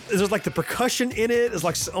God. There's the percussion in it.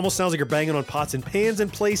 It's almost sounds like you're banging on pots and pans in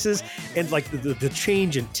places. And the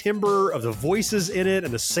change in timbre of the voices in it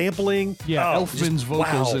and the sampling. Yeah, Elfman's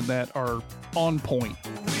vocals in that are on point.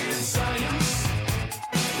 Weird science,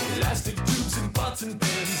 elastic tubes and pots and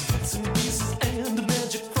pans, bits and pieces, and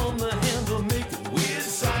magic from the handle make weird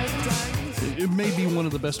science. It may be one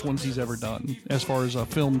of the best ones he's ever done as far as a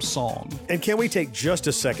film song. And can we take just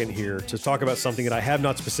a second here to talk about something that I have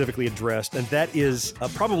not specifically addressed, and that is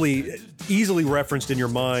probably easily referenced in your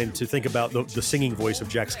mind to think about the singing voice of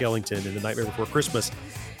Jack Skellington in The Nightmare Before Christmas.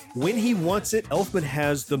 When he wants it, Elfman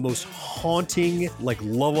has the most haunting,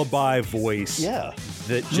 lullaby voice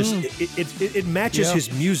that just it matches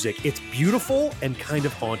his music. It's beautiful and kind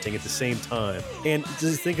of haunting at the same time. And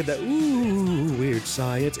just think of that, ooh, weird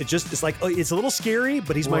science. It's like, it's a little scary,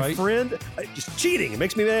 but he's my friend. Just cheating. It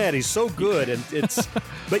makes me mad. He's so good, and it's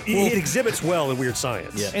but it exhibits well in Weird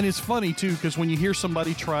Science. Yeah. And it's funny too, because when you hear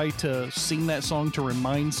somebody try to sing that song to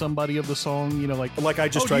remind somebody of the song, like I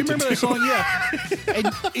just tried to do. Do you remember that song?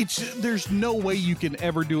 Yeah. And there's no way you can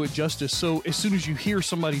ever do it justice. So as soon as you hear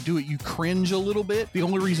somebody do it, you cringe a little bit. The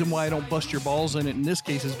only reason why I don't bust your balls in it in this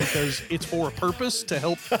case is because it's for a purpose to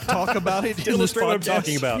help talk about it. To illustrate what I'm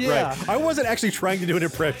talking about. Yeah. Right. I wasn't actually trying to do an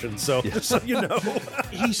impression, so you know.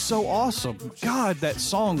 He's so awesome. God, that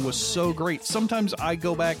song was so great. Sometimes I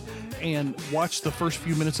go back and watch the first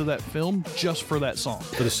few minutes of that film just for that song.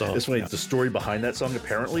 For the song. This way, the story behind that song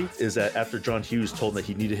apparently is that after John Hughes told him that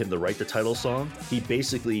he needed him to write the title song,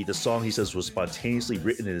 the song he says was spontaneously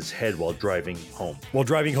written in his head while driving home. While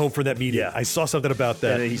driving home from that meeting. Yeah. I saw something about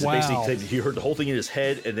that. And then he basically said he heard the whole thing in his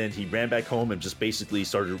head, and then he ran back home and just basically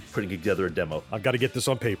started putting together a demo. I've got to get this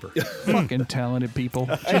on paper. Fucking talented people.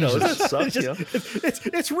 I know, that sucks.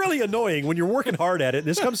 It's really annoying when you're working hard at it.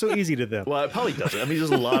 This comes so easy to them. Well, it probably doesn't. I mean,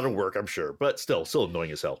 there's a lot of work, I'm sure, but still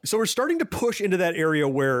annoying as hell. So we're starting to push into that area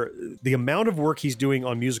where the amount of work he's doing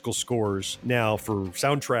on musical scores now for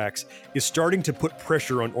soundtracks is starting to put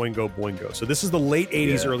pressure on Oingo Boingo. So this is the late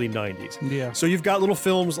 80s, early 90s. Yeah. So you've got little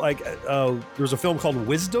films like there was a film called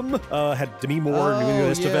Wisdom, had Demi Moore and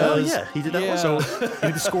Emilio Estevez. Yeah, he did that one. So he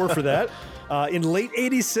did the score for that. In late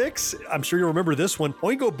 86, I'm sure you'll remember this one,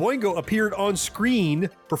 Oingo Boingo appeared on screen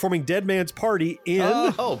performing Dead Man's Party in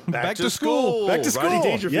Back to School. Back to School. Rodney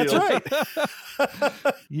Dangerfield. That's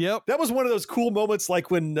right. Yep. That was one of those cool moments like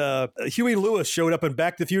when Huey Lewis showed up in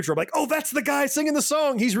Back to the Future. I'm like, oh, that's the guy singing the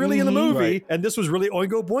song. He's really in the movie. Right. And this was really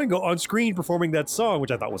Oingo Boingo on screen performing that song,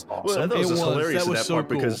 which I thought was awesome. Well, I thought it was hilarious in that so part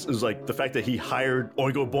cool. because it was like the fact that he hired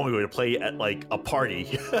Oingo Boingo to play at like a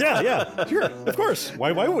party. Yeah, sure, of course.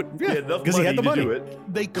 Why would? Because he had the money. To do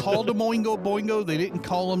it. They called him Oingo Boingo. They didn't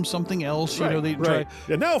call him something else. Right, you know, they right.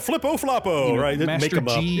 And now Flippo Floppo, right? Master Make him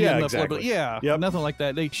up. G Yeah, and exactly. Nothing like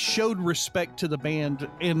that. They showed respect to the band,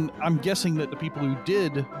 and I'm guessing that the people who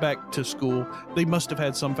did Back to School, they must have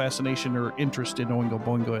had some fascination or interest in Oingo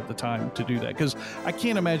Boingo at the time to do that. Because I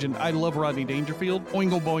can't imagine. I love Rodney Dangerfield.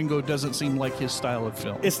 Oingo Boingo doesn't seem like his style of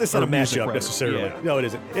film. It's not a mashup necessarily. Yeah. No, it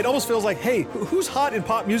isn't. It almost feels like, hey, who's hot in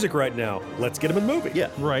pop music right now? Let's get him in a movie. Yeah,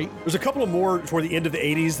 right. There's a couple of more toward the end of the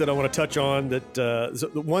 80s that I want to touch on. That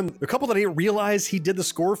a couple that I didn't realize he did the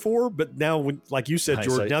score for, but now, like you said,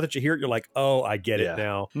 George, now that you hear it, you're like, oh, I get it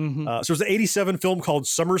now. Mm-hmm. So there's an 87 film called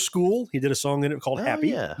Summer School. He did a song in it called Happy.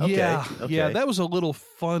 Yeah. Okay. Yeah, that was a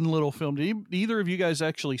fun little film. Did either of you guys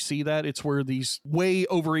actually see that? It's where these way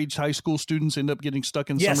overaged high school students end up getting stuck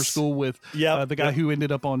in summer school with the guy who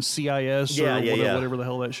ended up on CIS or whatever the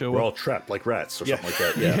hell that show was. We're all trapped like rats or something like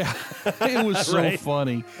that. Yeah. It was so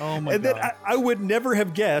funny. Oh my God. And then I would never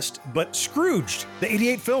have guessed, but Scrooged, the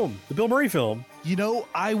 88 film, the Bill Murray film. You know,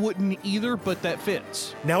 I wouldn't either, but that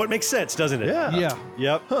fits. Now it makes sense, doesn't it? Yeah.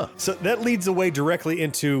 Yep. Huh. So that leads the way directly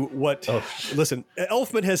into what, listen,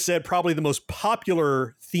 Elfman has said probably the most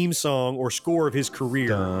popular theme song or score of his career,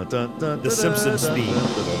 The Simpsons theme.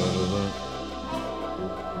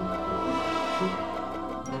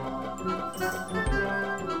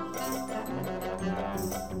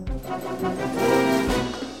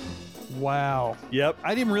 Wow. Yep.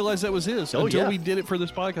 I didn't realize that was his until we did it for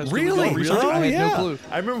this podcast. Really? I had no clue.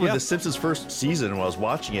 I remember with The Simpsons first season when I was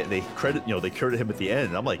watching it, they credited him at the end.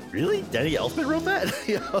 And I'm like, really? Danny Elfman wrote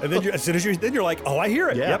that? And then as soon as you're like, oh, I hear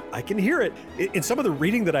it. Yeah. Yep, I can hear it. In some of the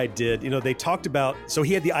reading that I did, they talked about, so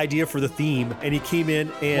he had the idea for the theme and he came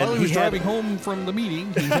in and while he was driving home from the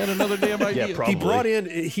meeting, he had another damn idea. Yeah, probably. He brought in,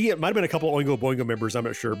 it might have been a couple of Oingo Boingo members, I'm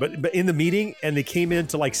not sure, but in the meeting, and they came in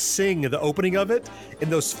to like sing the opening of it,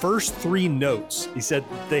 and those first three notes, he said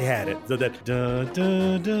they had it. So that da,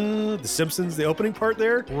 da, da, the Simpsons, the opening part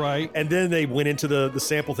there. Right. And then they went into the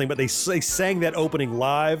sample thing, but they sang that opening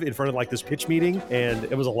live in front of like this pitch meeting, and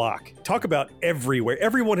it was a lock. Talk about everywhere.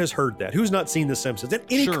 Everyone has heard that. Who's not seen The Simpsons? In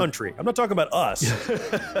any country. I'm not talking about us.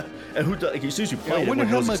 And who does, as soon as you play I wonder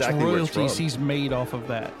how much exactly royalties he's made off of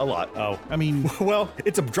that. A lot. Oh. I mean, well,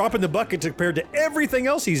 it's a drop in the bucket compared to everything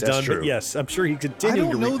else he's done. True. But yes, I'm sure he continues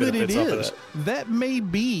to reap benefits off of that. That may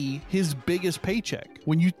be his his biggest paycheck.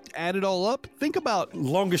 When you add it all up, think about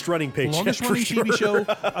longest running paycheck. Longest running for TV sure.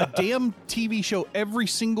 show, a damn TV show every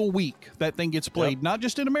single week that thing gets played, not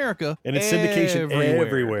just in America. And it's syndication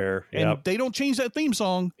everywhere. And they don't change that theme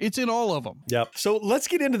song. It's in all of them. Yep. So let's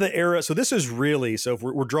get into the era. So this is really, so if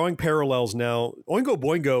we're drawing parallels now, Oingo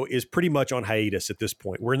Boingo is pretty much on hiatus at this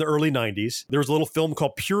point. We're in the early 90s. There was a little film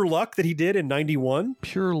called Pure Luck that he did in 91.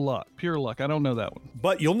 Pure Luck. I don't know that one.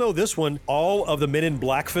 But you'll know this one, all of the Men in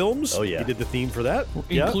Black films. Oh, yeah. He did the theme for that.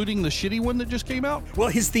 Including the shitty one that just came out? Well,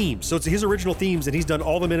 his themes. So it's his original themes, and he's done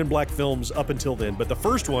all the Men in Black films up until then. But the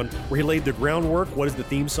first one, where he laid the groundwork, what is the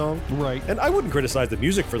theme song? Right. And I wouldn't criticize the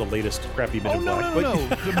music for the latest crappy Men in Black. No.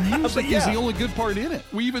 The music is the only good part in it.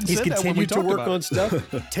 We even said that when we talked about it. He's continued to work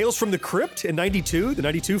on stuff. Tales from the Crypt in 92. The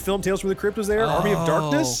 92 film Tales from the Crypt was there. Army of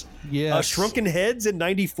Darkness. Yes. Shrunken Heads in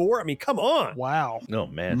 94. I mean, come on. Wow. No,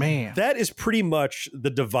 man. That is pretty much the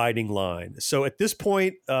dividing line. So at this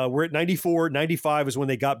point, we're at 94. 95 is when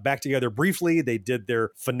they got back together briefly. They did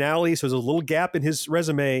their finale. So there's a little gap in his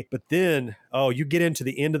resume. But then, you get into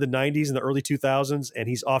the end of the 90s and the early 2000s, and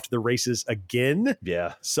he's off to the races again.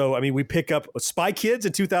 Yeah. So, I mean, we pick up Spy Kids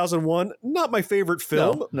in 2001. Not my favorite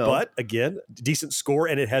film, but again, decent score.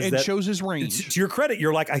 And it shows his range. To your credit,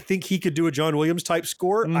 you're like, I think he could do a John Williams type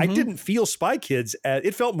score. I didn't feel Spy Kids.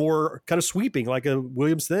 It felt more kind of sweeping, like a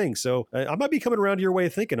Williams thing. So I might be coming around to your way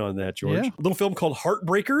of thinking on that, George. Yeah. A little film called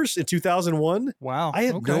Heartbreakers in 2001. Wow. I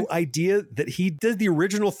had no idea that he did the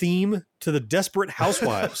original theme to the Desperate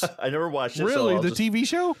Housewives. I never watched it. Really? The TV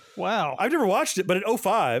show? Wow. I've never watched it, but in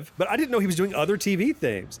 05, but I didn't know he was doing other TV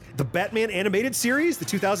things. The Batman animated series, the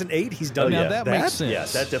 2008, he's done that makes sense. Yeah,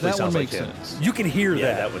 that definitely sounds like him. You can hear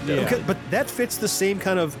that. That would definitely. But that fits the same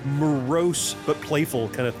kind of morose but playful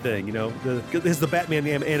kind of thing, you know? The Batman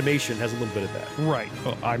animation has a little bit of that. Right.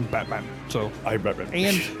 Well, I'm Batman. So I'm Batman.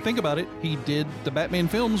 And think about it, he did the Batman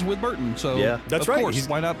films with Burton. So that's of right. Course,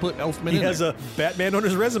 why not put Elfman in there? He has a Batman on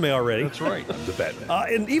his resume already. That's right. The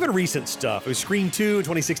Batman. And even recent stuff. It was Scream 2 in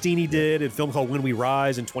 2016 he did, a film called When We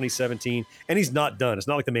Rise in 2017, and he's not done. It's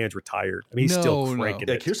not like the man's retired. I mean, he's still cranking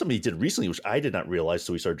it. Here's something he did recently, which I did not realize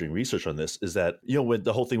until we started doing research on this, is that, when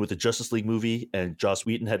the whole thing with the Justice League movie and Joss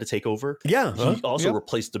Whedon had to take over, he also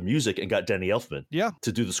replaced the music and got Danny Elfman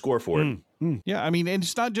to do the score for it. Yeah, I mean, and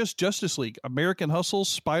it's not just Justice League. American Hustle,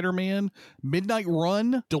 Spider-Man, Midnight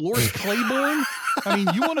Run, Dolores Claiborne. I mean,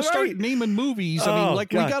 you want to start naming movies. I mean, we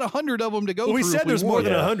got 100 of them to go through. We said there's more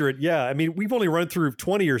than 100. Yeah, I mean, we've only run through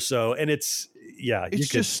 20 or so, and it's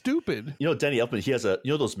just stupid. Danny Elfman, he has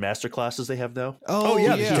those master classes they have now? Oh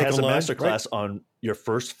yeah. He has a master class on your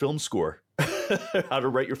first film score. How to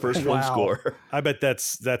write your first film score. I bet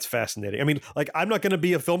that's fascinating. I mean, like, I'm not going to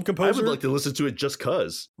be a film composer. I would like to listen to it just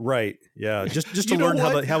cause. Right. Yeah. Just to learn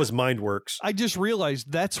how his mind works. I just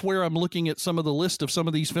realized that's where I'm looking at some of the list of some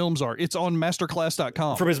of these films are. It's on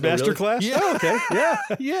masterclass.com. From his masterclass? Yeah. Oh, okay. Yeah.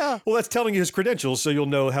 Yeah. Well, that's telling you his credentials, so you'll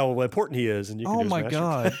know how important he is. And you can do his my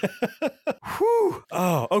God. Whew.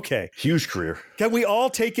 Oh, okay. Huge career. Can we all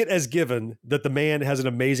take it as given that the man has an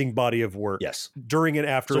amazing body of work? Yes. During and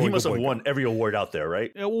after. So he must have won every award out there,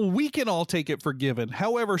 right? Well, we can all take it for given.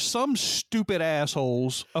 However, some stupid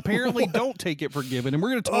assholes apparently don't take it for given, and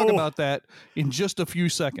we're going to talk about that in just a few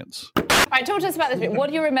seconds. All right, talk to us about this video. What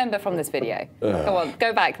do you remember from this video? Go on,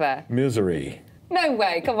 go back there. Misery. No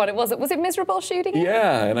way. Come on, was it miserable shooting it?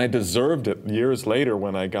 Yeah, and I deserved it years later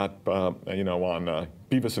when I got, on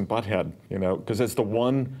Beavis and Butthead, because it's the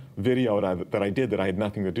one video that I did that I had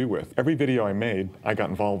nothing to do with. Every video I made, I got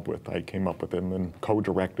involved with. I came up with them and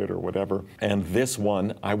co-directed or whatever. And this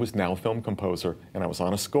one, I was now a film composer, and I was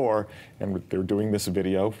on a score, and they were doing this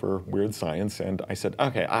video for Weird Science, and I said,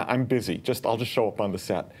 okay, I'm busy. I'll just show up on the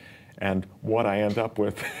set. And what I end up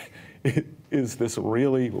with is this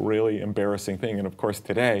really, really embarrassing thing. And of course,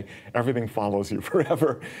 today, everything follows you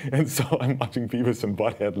forever. And so I'm watching Beavis and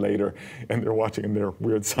Butthead later, and they're watching, and their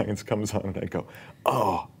Weird Science comes on, and I go,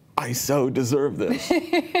 oh, I so deserve this.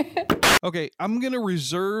 Okay, I'm going to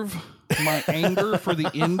reserve my anger for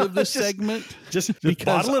the end of this segment. Just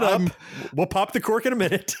bottle it up. We'll pop the cork in a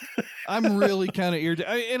minute. I'm really kind of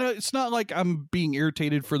irritated. And it's not like I'm being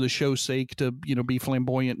irritated for the show's sake to, be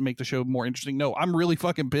flamboyant and make the show more interesting. No, I'm really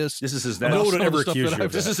fucking pissed. This is his No one would ever accuse you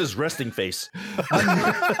of This is his resting face. This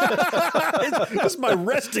is my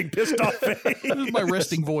resting pissed off face. This is my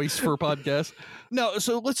resting voice for a podcast. No,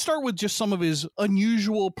 so let's start with just some of his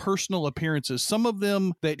unusual personal appearances. Some of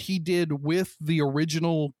them that he did with the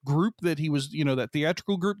original group that he was, that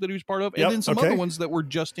theatrical group that he was part of, and then some other ones that were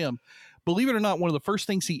just him. Believe it or not, one of the first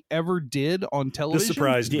things he ever did on television. This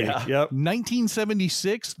surprised me. Yeah. Yep.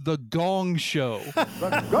 1976, The Gong Show.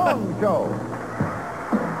 The Gong Show.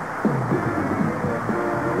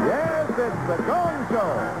 Yeah. The Gong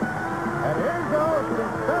Show. And here's your host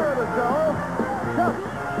and star of the show, Chuck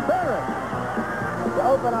Barrett. To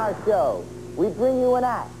open our show, we bring you an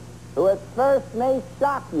act who at first may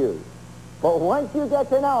shock you, but once you get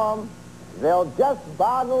to know them, they'll just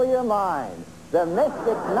boggle your mind. The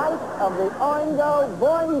Mystic Knights of the Oingo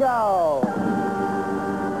Boingo.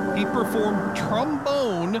 He performed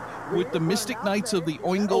trombone with the Mystic Knights of the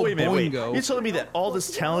Oingo Boingo. You're telling me that all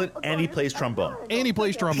this talent and he plays trombone? And he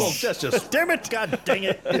plays trombone. Well, that's just... Damn it! God dang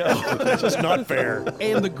it. That's just not fair.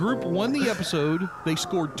 And the group won the episode. They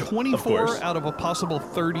scored 24 out of a possible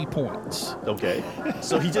 30 points. Okay.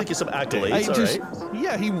 So he did get some accolades, right?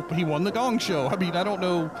 Yeah, he won the Gong Show. I mean, I don't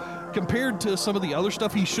know... Compared to some of the other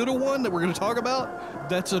stuff he should have won that we're going to talk about,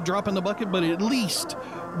 that's a drop in the bucket, but at least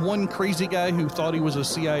one crazy guy who thought he was a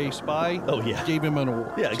CIA spy gave him an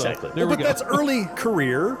award. Yeah, exactly. So, there we go. That's early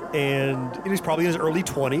career, and he's probably in his early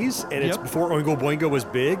 20s, and it's before Oingo Boingo was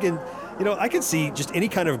big, and you know, I can see just any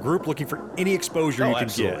kind of group looking for any exposure you can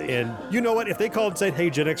get. And you know what? If they called and said,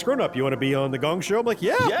 hey, Gen X Grown Up, you want to be on the Gong Show? I'm like,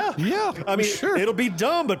 yeah. I mean, sure. It'll be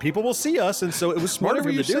dumb, but people will see us. And so it was smart of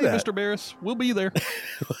him to do that. Mr. Barris, we'll be there.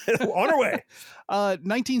 On our way.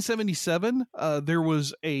 1977, there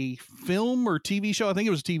was a film or TV show. I think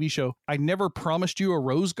it was a TV show. I Never Promised You a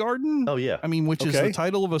Rose Garden. Oh, yeah. I mean, which is the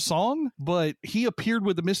title of a song. But he appeared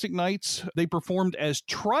with the Mystic Knights. They performed as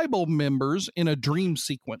tribal members in a dream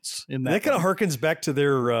sequence. In that kind of harkens back to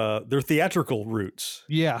their theatrical roots.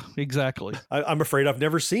 Yeah, exactly. I'm afraid I've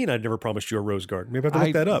never seen I Never Promised You a Rose Garden. Maybe I have to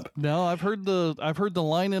look that up. No, I've heard the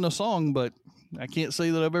line in a song, but I can't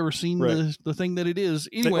say that I've ever seen the thing that it is.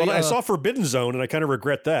 Anyway, I saw Forbidden Zone, and I kind of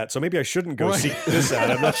regret that. So maybe I shouldn't go seek this out.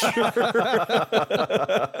 I'm not sure.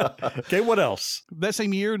 Okay, what else? That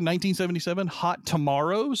same year, 1977, Hot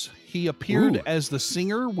Tomorrows. He appeared as the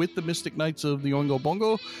singer with the Mystic Knights of the Oingo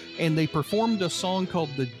Boingo, and they performed a song called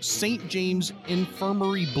the St. James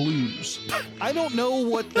Infirmary Blues. I don't know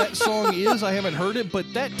what that song is. I haven't heard it, but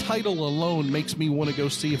that title alone makes me want to go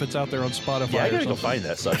see if it's out there on Spotify. Yeah, I gotta go find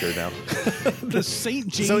that sucker now. The St.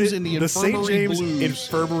 James and the Infirmary St. James Blues.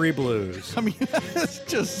 Infirmary Blues. I mean, that's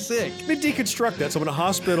just sick. Let me deconstruct that. So I'm in a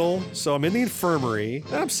hospital, so I'm in the infirmary.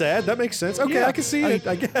 I'm sad. That makes sense. Okay, I can see it,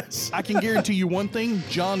 I guess. I can guarantee you one thing.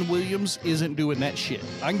 John Williams isn't doing that shit.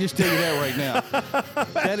 I can just tell you that right now.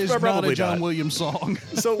 That is not a John Williams song.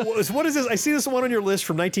 So what is this? I see this one on your list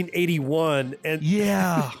from 1981. And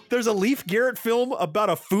there's a Leif Garrett film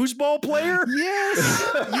about a foosball player?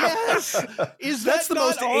 Yes. That's the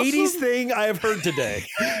most awesome? 80s thing I have heard today.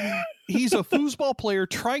 He's a foosball player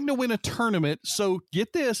trying to win a tournament. So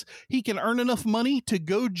get this, he can earn enough money to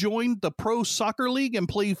go join the pro soccer league and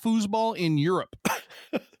play foosball in Europe.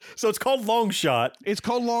 So it's called Long Shot. It's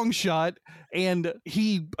called Long Shot. And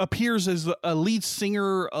he appears as a lead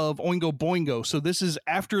singer of Oingo Boingo. So this is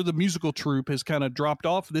after the musical troupe has kind of dropped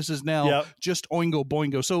off. This is now just Oingo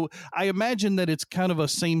Boingo. So I imagine that it's kind of a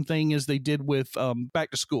same thing as they did with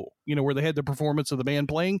Back to School, you know, where they had the performance of the band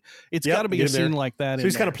playing. It's got to be a scene like that. So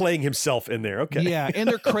he's kind of playing himself in there. Okay. Yeah. And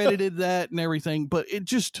they're credited that and everything. But it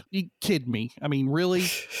just, you kid me. I mean, really?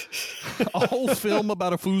 A whole film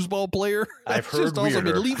about a foosball player? I've heard awesome.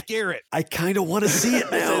 weirder. Leif Garrett. I kind of want to see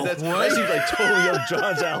it now. That seems like totally up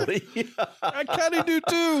John's alley. I kind of do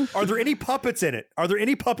too. Are there any puppets in it? Are there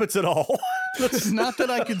any puppets at all? Not that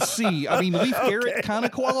I can see. I mean, Leif Garrett kind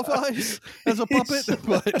of qualifies as a puppet,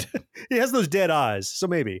 but he has those dead eyes, so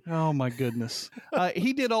maybe. Oh my goodness.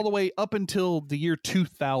 He did all the way up until the year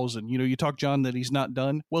 2000. You know, you talk, John, that he's not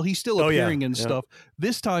done. Well, he's still appearing in stuff.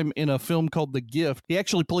 This time in a film called The Gift, he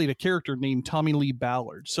actually played a character named Tommy Lee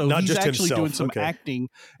Ballard. So not he's just actually himself. Doing some acting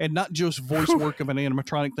and not just voice work of an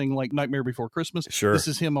animatronic thing like Nightmare Before Christmas. Sure. This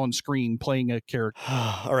is him on screen playing a character.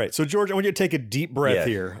 All right. So, George, I want you to take a deep breath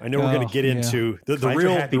here. I know we're going to get into the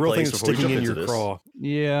real thing that's sticking in your craw.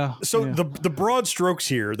 Yeah. So the broad strokes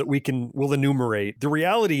here that we'll enumerate. The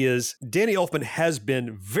reality is Danny Elfman has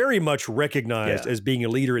been very much recognized as being a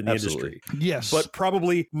leader in the industry. Yes. But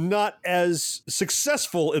probably not as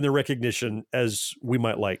successful in the recognition as we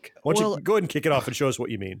might like. Why don't you go ahead and kick it off and show us what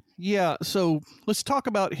you mean? Yeah. So let's talk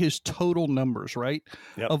about his total numbers, right?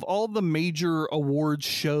 Yep. Of all the major awards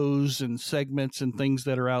shows and segments and things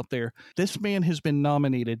that are out there, this man has been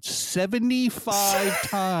nominated 75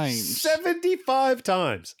 times. 75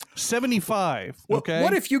 times. 75. Okay.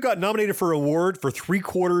 What if you got nominated for an award for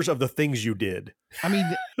 3/4 of the things you did? I mean,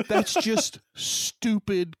 that's just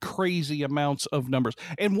stupid, crazy amounts of numbers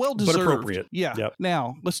and well deserved. But appropriate. Yeah. Yep.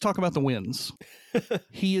 Now, let's talk about the wins.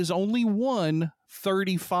 He has only won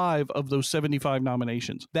 35 of those 75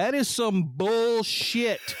 nominations. That is some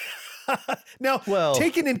bullshit. Now,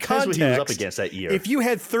 taken in depends context, what he was up against that year. if you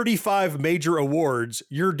had 35 major awards,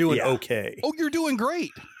 you're doing okay. Oh, you're doing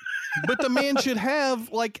great. But the man should have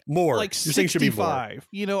like more, like 65.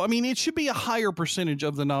 You know, I mean, it should be a higher percentage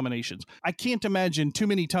of the nominations. I can't imagine too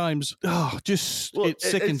many times. Oh, just it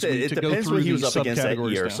sickens me to go through these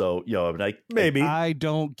subcategories year. now. So, you know, like maybe I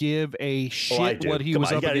don't give a shit what he was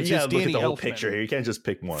up against. You gotta look Danny at the whole Elfman. picture here. You can't just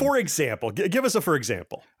pick one. For example, give us a for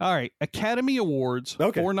example. All right, Academy Awards,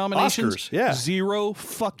 4 nominations, Oscars, yeah. 0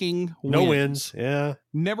 fucking wins. No wins, yeah.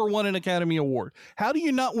 Never won an Academy Award. How do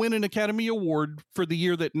you not win an Academy Award for the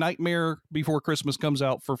year that Nightmare Before Christmas comes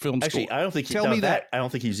out for film Actually, score? I don't think Tell me that. I don't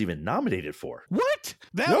think he was even nominated for. What?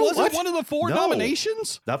 That wasn't one of the 4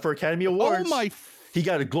 nominations? Not for Academy Awards. Oh my! He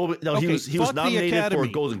got a Globe. No, Okay, he was fuck the nominated for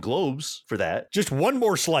Academy. Golden Globes for that. Just one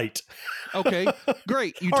more slight. Okay,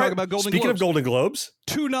 great. You All talk right, about Golden Speaking Globes. of Golden Globes,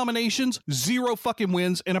 2 nominations, 0 fucking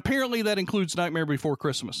wins, and apparently that includes Nightmare Before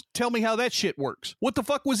Christmas. Tell me how that shit works. What the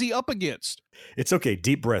fuck was he up against? it's okay.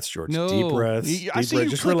 Deep breaths, George. No, Deep breaths. I deep see breaths. you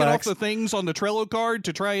Just clicking relax. off the things on the Trello card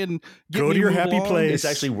to try and get Go me to your move happy along. place. It's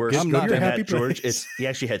actually worse I'm than not your that, happy George. place. He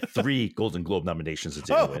actually had 3 Golden Globe nominations that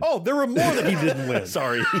didn't win. Oh, there were more that he didn't win.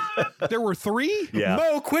 Sorry. There were 3? Yeah.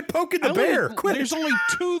 Mo, quit poking the bear. Quit. There's only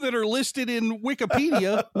 2 that are listed in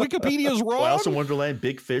Wikipedia. Wikipedia's wrong. Alice in Wonderland,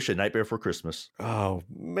 Big Fish, and Nightmare Before Christmas. Oh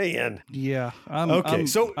man. Yeah. Okay,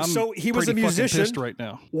 so he was a pretty fucking musician pissed right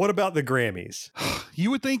now. What about the Grammys?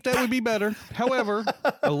 You would think that would be better. However,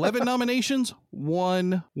 11 nominations,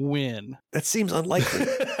 1 win. That seems unlikely.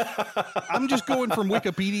 I'm just going from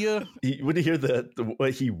Wikipedia. When you hear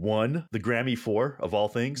what he won the Grammy for, of all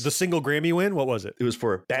things? The single Grammy win? What was it? It was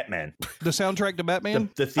for Batman. The soundtrack to Batman?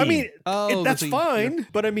 The theme. I mean, Oh, that's the theme. fine,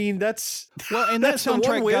 but I mean, that's Well, and that that's the one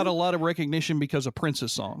soundtrack win. got a lot of recognition because of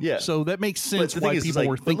Prince's song. Yeah. So that makes sense But the why thing is, people like,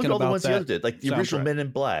 were but thinking look at all the about ones the that. other did, like the original soundtrack. Men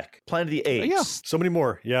in Black, Planet of the Apes. Yeah. so many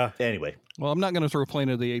more. Yeah. Anyway, Well, I'm not going to throw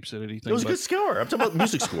Planet of the Apes at anything. it was a but good score. I'm talking about the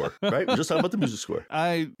music score, right? We're just talking about the music score.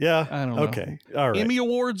 Yeah. I don't know. Okay. All right. Emmy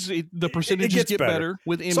Awards, the percentages gets get better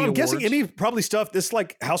with Emmy so I'm Awards. guessing Emmy probably stuff. This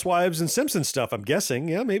like Housewives and Simpsons stuff. I'm guessing.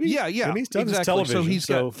 Yeah, maybe. Yeah, Emmy stuff is exactly. television. So he's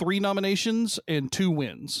got 3 nominations and 2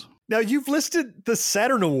 wins. Now you've listed the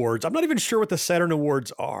Saturn Awards. I'm not even sure what the Saturn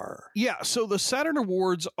Awards are. Yeah, so the Saturn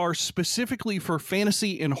Awards are specifically for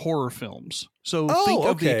fantasy and horror films. So Oh, think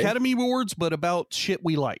of the okay. Academy Awards, but about shit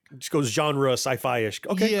we like. It just goes genre, sci-fi-ish.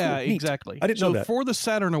 Okay. Yeah, cool, neat. exactly. I didn't so know that. for the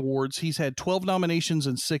Saturn Awards, he's had 12 nominations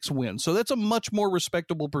and 6 wins. So that's a much more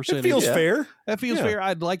respectable It percentage. feels fair. That feels Yeah. fair.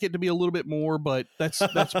 I'd like it to be a little bit more, but that's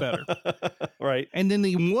better. Right. And then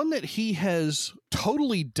the one that he has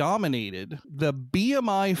totally dominated, the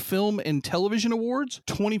BMI Film and Television Awards,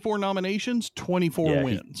 24 nominations, 24 Yeah, he-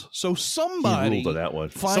 wins. So He somebody ruled on that one.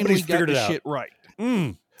 finally Somebody's got figured the it out. shit right.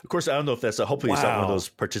 Of course, I don't know if that's hopefully it's not one of Wow. those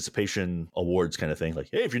participation awards kind of thing. Like,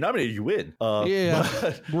 hey, if you're nominated, you win. Yeah,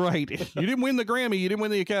 but- right. You didn't win the Grammy, you didn't win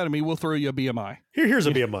the Academy, we'll throw you a BMI. Here's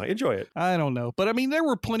a BMI. Enjoy it. I don't know. But I mean, there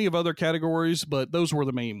were plenty of other categories, but those were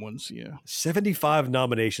the main ones. Yeah. 75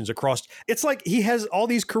 nominations across. It's like he has all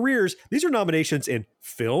these careers. These are nominations in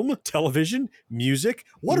film, television, music.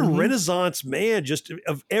 What a renaissance man, just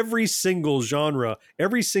of every single genre,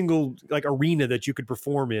 every single like arena that you could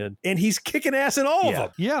perform in. And he's kicking ass in all of them.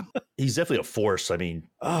 Yeah. He's definitely a force. I mean,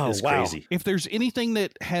 Oh, it's wow. crazy. If there's anything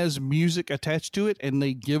that has music attached to it and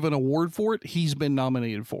they give an award for it, he's been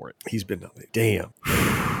nominated for it. He's been nominated. Damn.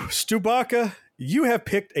 Stu Baca, you have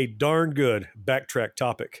picked a darn good backtrack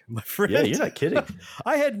topic, my friend. Yeah, you're not kidding.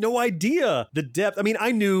 I had no idea the depth. I mean,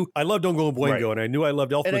 I knew I loved Oingo Boingo, Right. and I knew I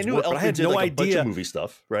loved Elfman's And I knew work, but I Elfman had did no like a bunch idea. of movie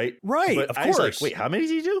stuff, right? Right, But of I was like, course. wait, how many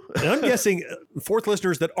did he do? And I'm guessing fourth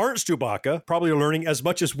listeners that aren't Stu Baca probably are learning as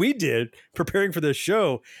much as we did preparing for this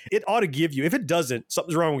show. It ought to give you, if it doesn't,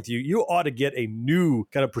 something's wrong with you. You ought to get a new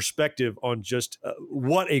kind of perspective on just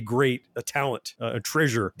what a great talent, a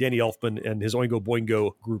treasure Danny Elfman and his Oingo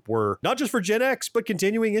Boingo group were, not just for Gen X, but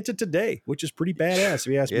continuing into today, which is pretty badass,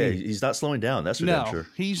 if you ask Yeah, me. he's not slowing down. That's for damn No, sure.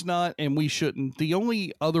 he's not, and we shouldn't. The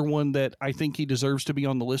only other one that I think he deserves to be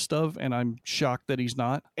on the list of, and I'm shocked that he's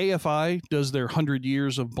not, AFI does their 100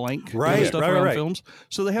 years of blank Right, stuff right, around right. films.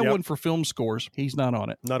 So they have Yep. one for film scores. He's not on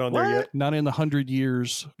it. Not on there yet. Not in the 100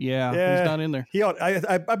 years. Yeah, Yeah. he's not in there. He ought,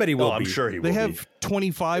 I bet he will Oh, I'm be. sure he will They be. have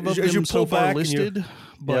 25 of As you them so pull far back and you- listed,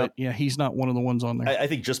 but yeah, he's not one of the ones on there. I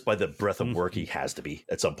think just by the breadth of work, he has to be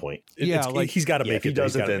at some point. Yeah, like- he's got to Yeah, make if he it. He's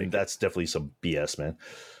doesn't, gotta then make it. that's definitely some BS, man.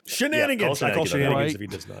 Shenanigans. Yeah, I call shenanigans Right. if he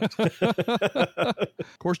does not.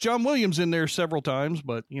 Of course, John Williams in there several times,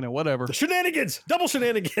 but whatever. The shenanigans, double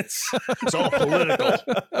shenanigans. It's all political.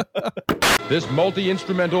 This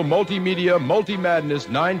multi-instrumental, multimedia, multi-madness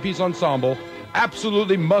 9-piece ensemble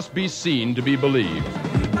absolutely must be seen to be believed.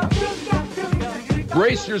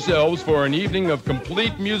 Brace yourselves for an evening of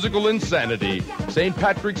complete musical insanity. St.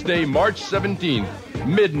 Patrick's Day, March 17th,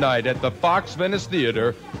 midnight at the Fox Venice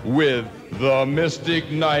Theater with the Mystic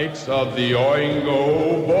Knights of the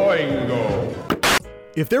Oingo Boingo.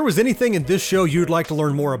 If there was anything in this show you'd like to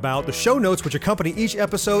learn more about, the show notes which accompany each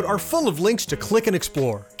episode are full of links to click and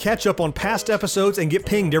explore. Catch up on past episodes and get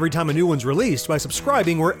pinged every time a new one's released by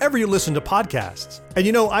subscribing wherever you listen to podcasts. And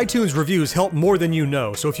you know, iTunes reviews help more than you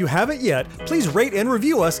know, so if you haven't yet, please rate and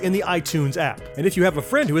review us in the iTunes app. And if you have a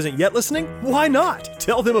friend who isn't yet listening, why not?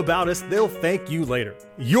 Tell them about us, they'll thank you later.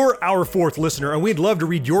 You're our fourth listener, and we'd love to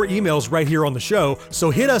read your emails right here on the show,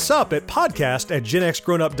 so hit us up at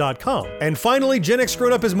podcast@genxgrownup.com. And finally, Gen X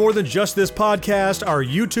Grown Up is more than just this podcast. Our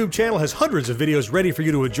YouTube channel has hundreds of videos ready for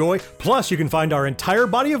you to enjoy, plus you can find our entire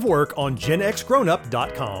body of work on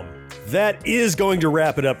genxgrownup.com. That is going to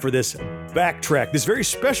wrap it up for this backtrack, this very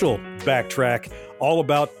special backtrack, all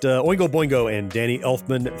about Oingo Boingo and Danny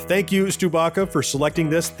Elfman. Thank you, Stu Baca, for selecting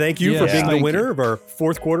this. Thank you for being the winner of our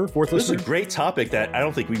fourth listener. This is a great topic that I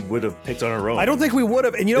don't think we would have picked on our own. I don't think we would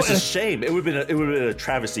have. And you know, it's a shame. It would have been a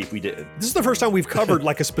travesty if we didn't. This is the first time we've covered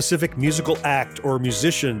like a specific musical act or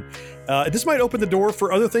musician. This might open the door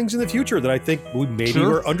for other things in the future that I think we maybe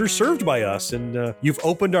were underserved by us. And you've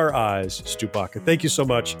opened our eyes, Stu Baca. Thank you so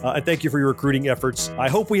much. And thank you for your recruiting efforts. I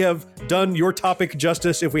hope we have done your topic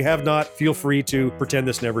justice. If we have not, feel free to pretend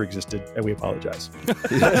this never existed, and we apologize.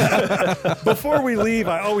 Before we leave,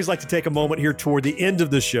 I always like to take a moment here toward the end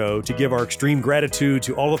of the show to give our extreme gratitude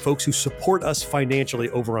to all the folks who support us financially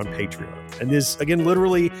over on Patreon. And this, again,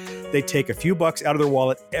 literally, they take a few bucks out of their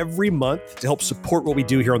wallet every month to help support what we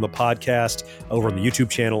do here on the podcast, over on the YouTube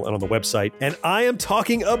channel and on the website. And I am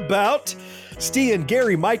talking about Stian,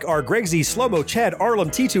 Gary, Mike R, Greg Z, Slow-Mo, Chad, Arlen,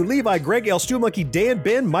 T2, Levi, Greg L, Stu Monkey, Dan,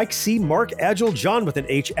 Ben, Mike C, Mark, Agile, John with an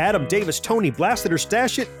H, Adam, Davis, Tony, Blasted or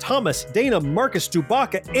Stash It, Thomas, Dana, Marcus, Stu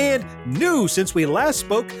Baca, and new since we last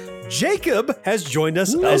spoke, Jacob has joined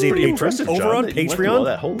us as a patron over on Patreon.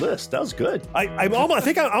 That whole list, that was good. I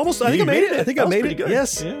think I made it. I think I made it.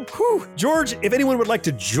 Yes. Yeah. Whew. George, if anyone would like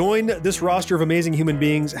to join this roster of amazing human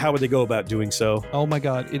beings, how would they go about doing so? Oh my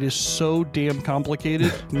God, it is so damn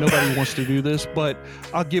complicated. Nobody wants to do this, but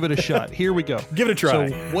I'll give it a shot. Here we go. Give it a try.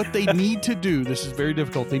 So what they need to do, this is very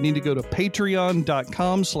difficult. They need to go to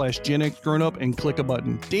patreon.com/GenXGrownUp and click a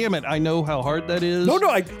button. Damn it, I know how hard that is.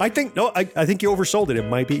 I think you oversold it. It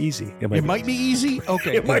might be easy. It might be easy?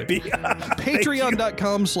 Okay. It might be.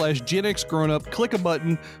 Patreon.com/GenXGrownUp. Click a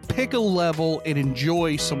button, pick a level, and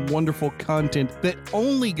enjoy some wonderful content that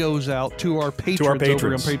only goes out to our patrons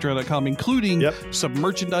over on Patreon.com, including some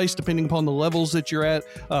merchandise, depending upon the levels that you're at,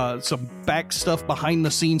 some back stuff, behind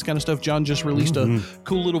the scenes kind of stuff. John just released a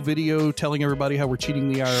cool little video telling everybody how we're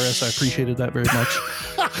cheating the IRS. I appreciated that very much.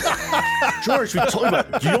 George, we told you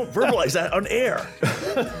about it. You don't verbalize that on air.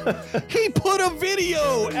 He put a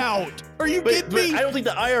video out. Are you kidding me? I don't think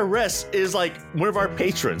the IRS is like one of our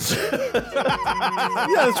patrons. Yeah,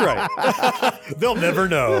 that's right. They'll never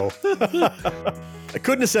know. I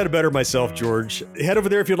couldn't have said it better myself, George. Head over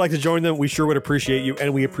there if you'd like to join them. We sure would appreciate you,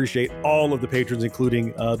 and we appreciate all of the patrons,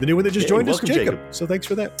 including the new one that just joined us, Jacob. So thanks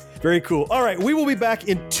for that. Very cool. All right, we will be back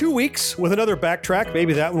in 2 weeks with another backtrack.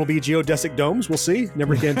 Maybe that one will be geodesic domes. We'll see.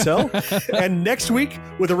 Never can tell. And next week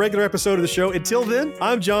with a regular episode of the show. Until then,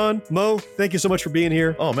 I'm John. Mo, thank you so much for being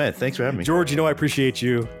here. Oh, man. Thanks for having me. George, you know I appreciate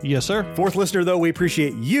you. Yes, sir. Fourth listener, though, we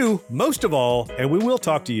appreciate you most of all, and we will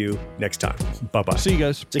talk to you next time. Bye-bye. See you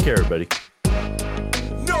guys. Take care, everybody.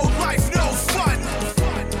 No life, no fun.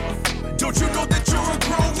 Don't you know that you're a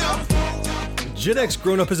grown-up? Gen X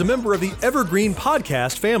Grown Up is a member of the Evergreen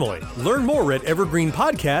Podcast family. Learn more at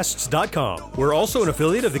evergreenpodcasts.com. We're also an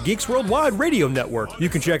affiliate of the Geeks Worldwide Radio Network. You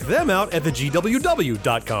can check them out at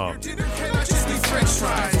thegww.com.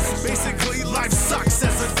 Basically, life sucks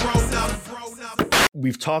as a grown-up.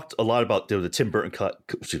 We've talked a lot about the Tim Burton cut.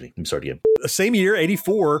 Excuse me. I'm sorry again. Same year,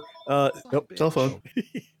 84. Cell phone.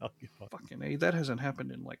 Fucking A, that hasn't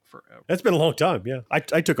happened in like forever. That's been a long time, yeah.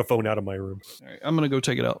 I took a phone out of my room. All right, I'm going to go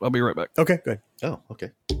take it out. I'll be right back. Okay, good. Oh,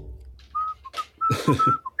 okay.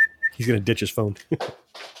 He's going to ditch his phone.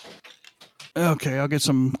 Okay, I'll get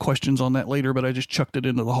some questions on that later, but I just chucked it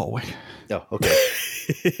into the hallway. Oh, okay.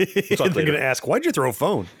 They're going to ask, why'd you throw a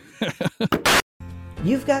phone?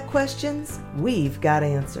 You've got questions, we've got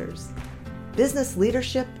answers. Business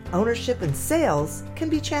leadership, ownership, and sales can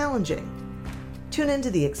be challenging. Tune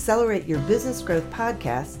into the Accelerate Your Business Growth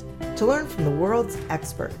podcast to learn from the world's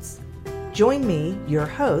experts. Join me, your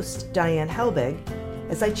host, Diane Helbig,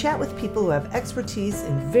 as I chat with people who have expertise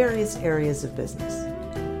in various areas of business.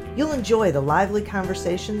 You'll enjoy the lively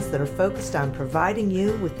conversations that are focused on providing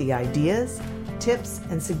you with the ideas, tips,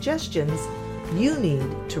 and suggestions you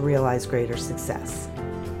need to realize greater success.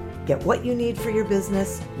 Get what you need for your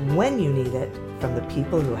business when you need it from the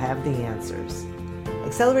people who have the answers.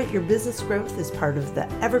 Accelerate Your Business Growth is part of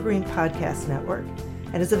the Evergreen Podcast Network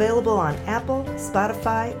and is available on Apple,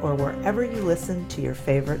 Spotify, or wherever you listen to your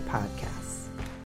favorite podcasts.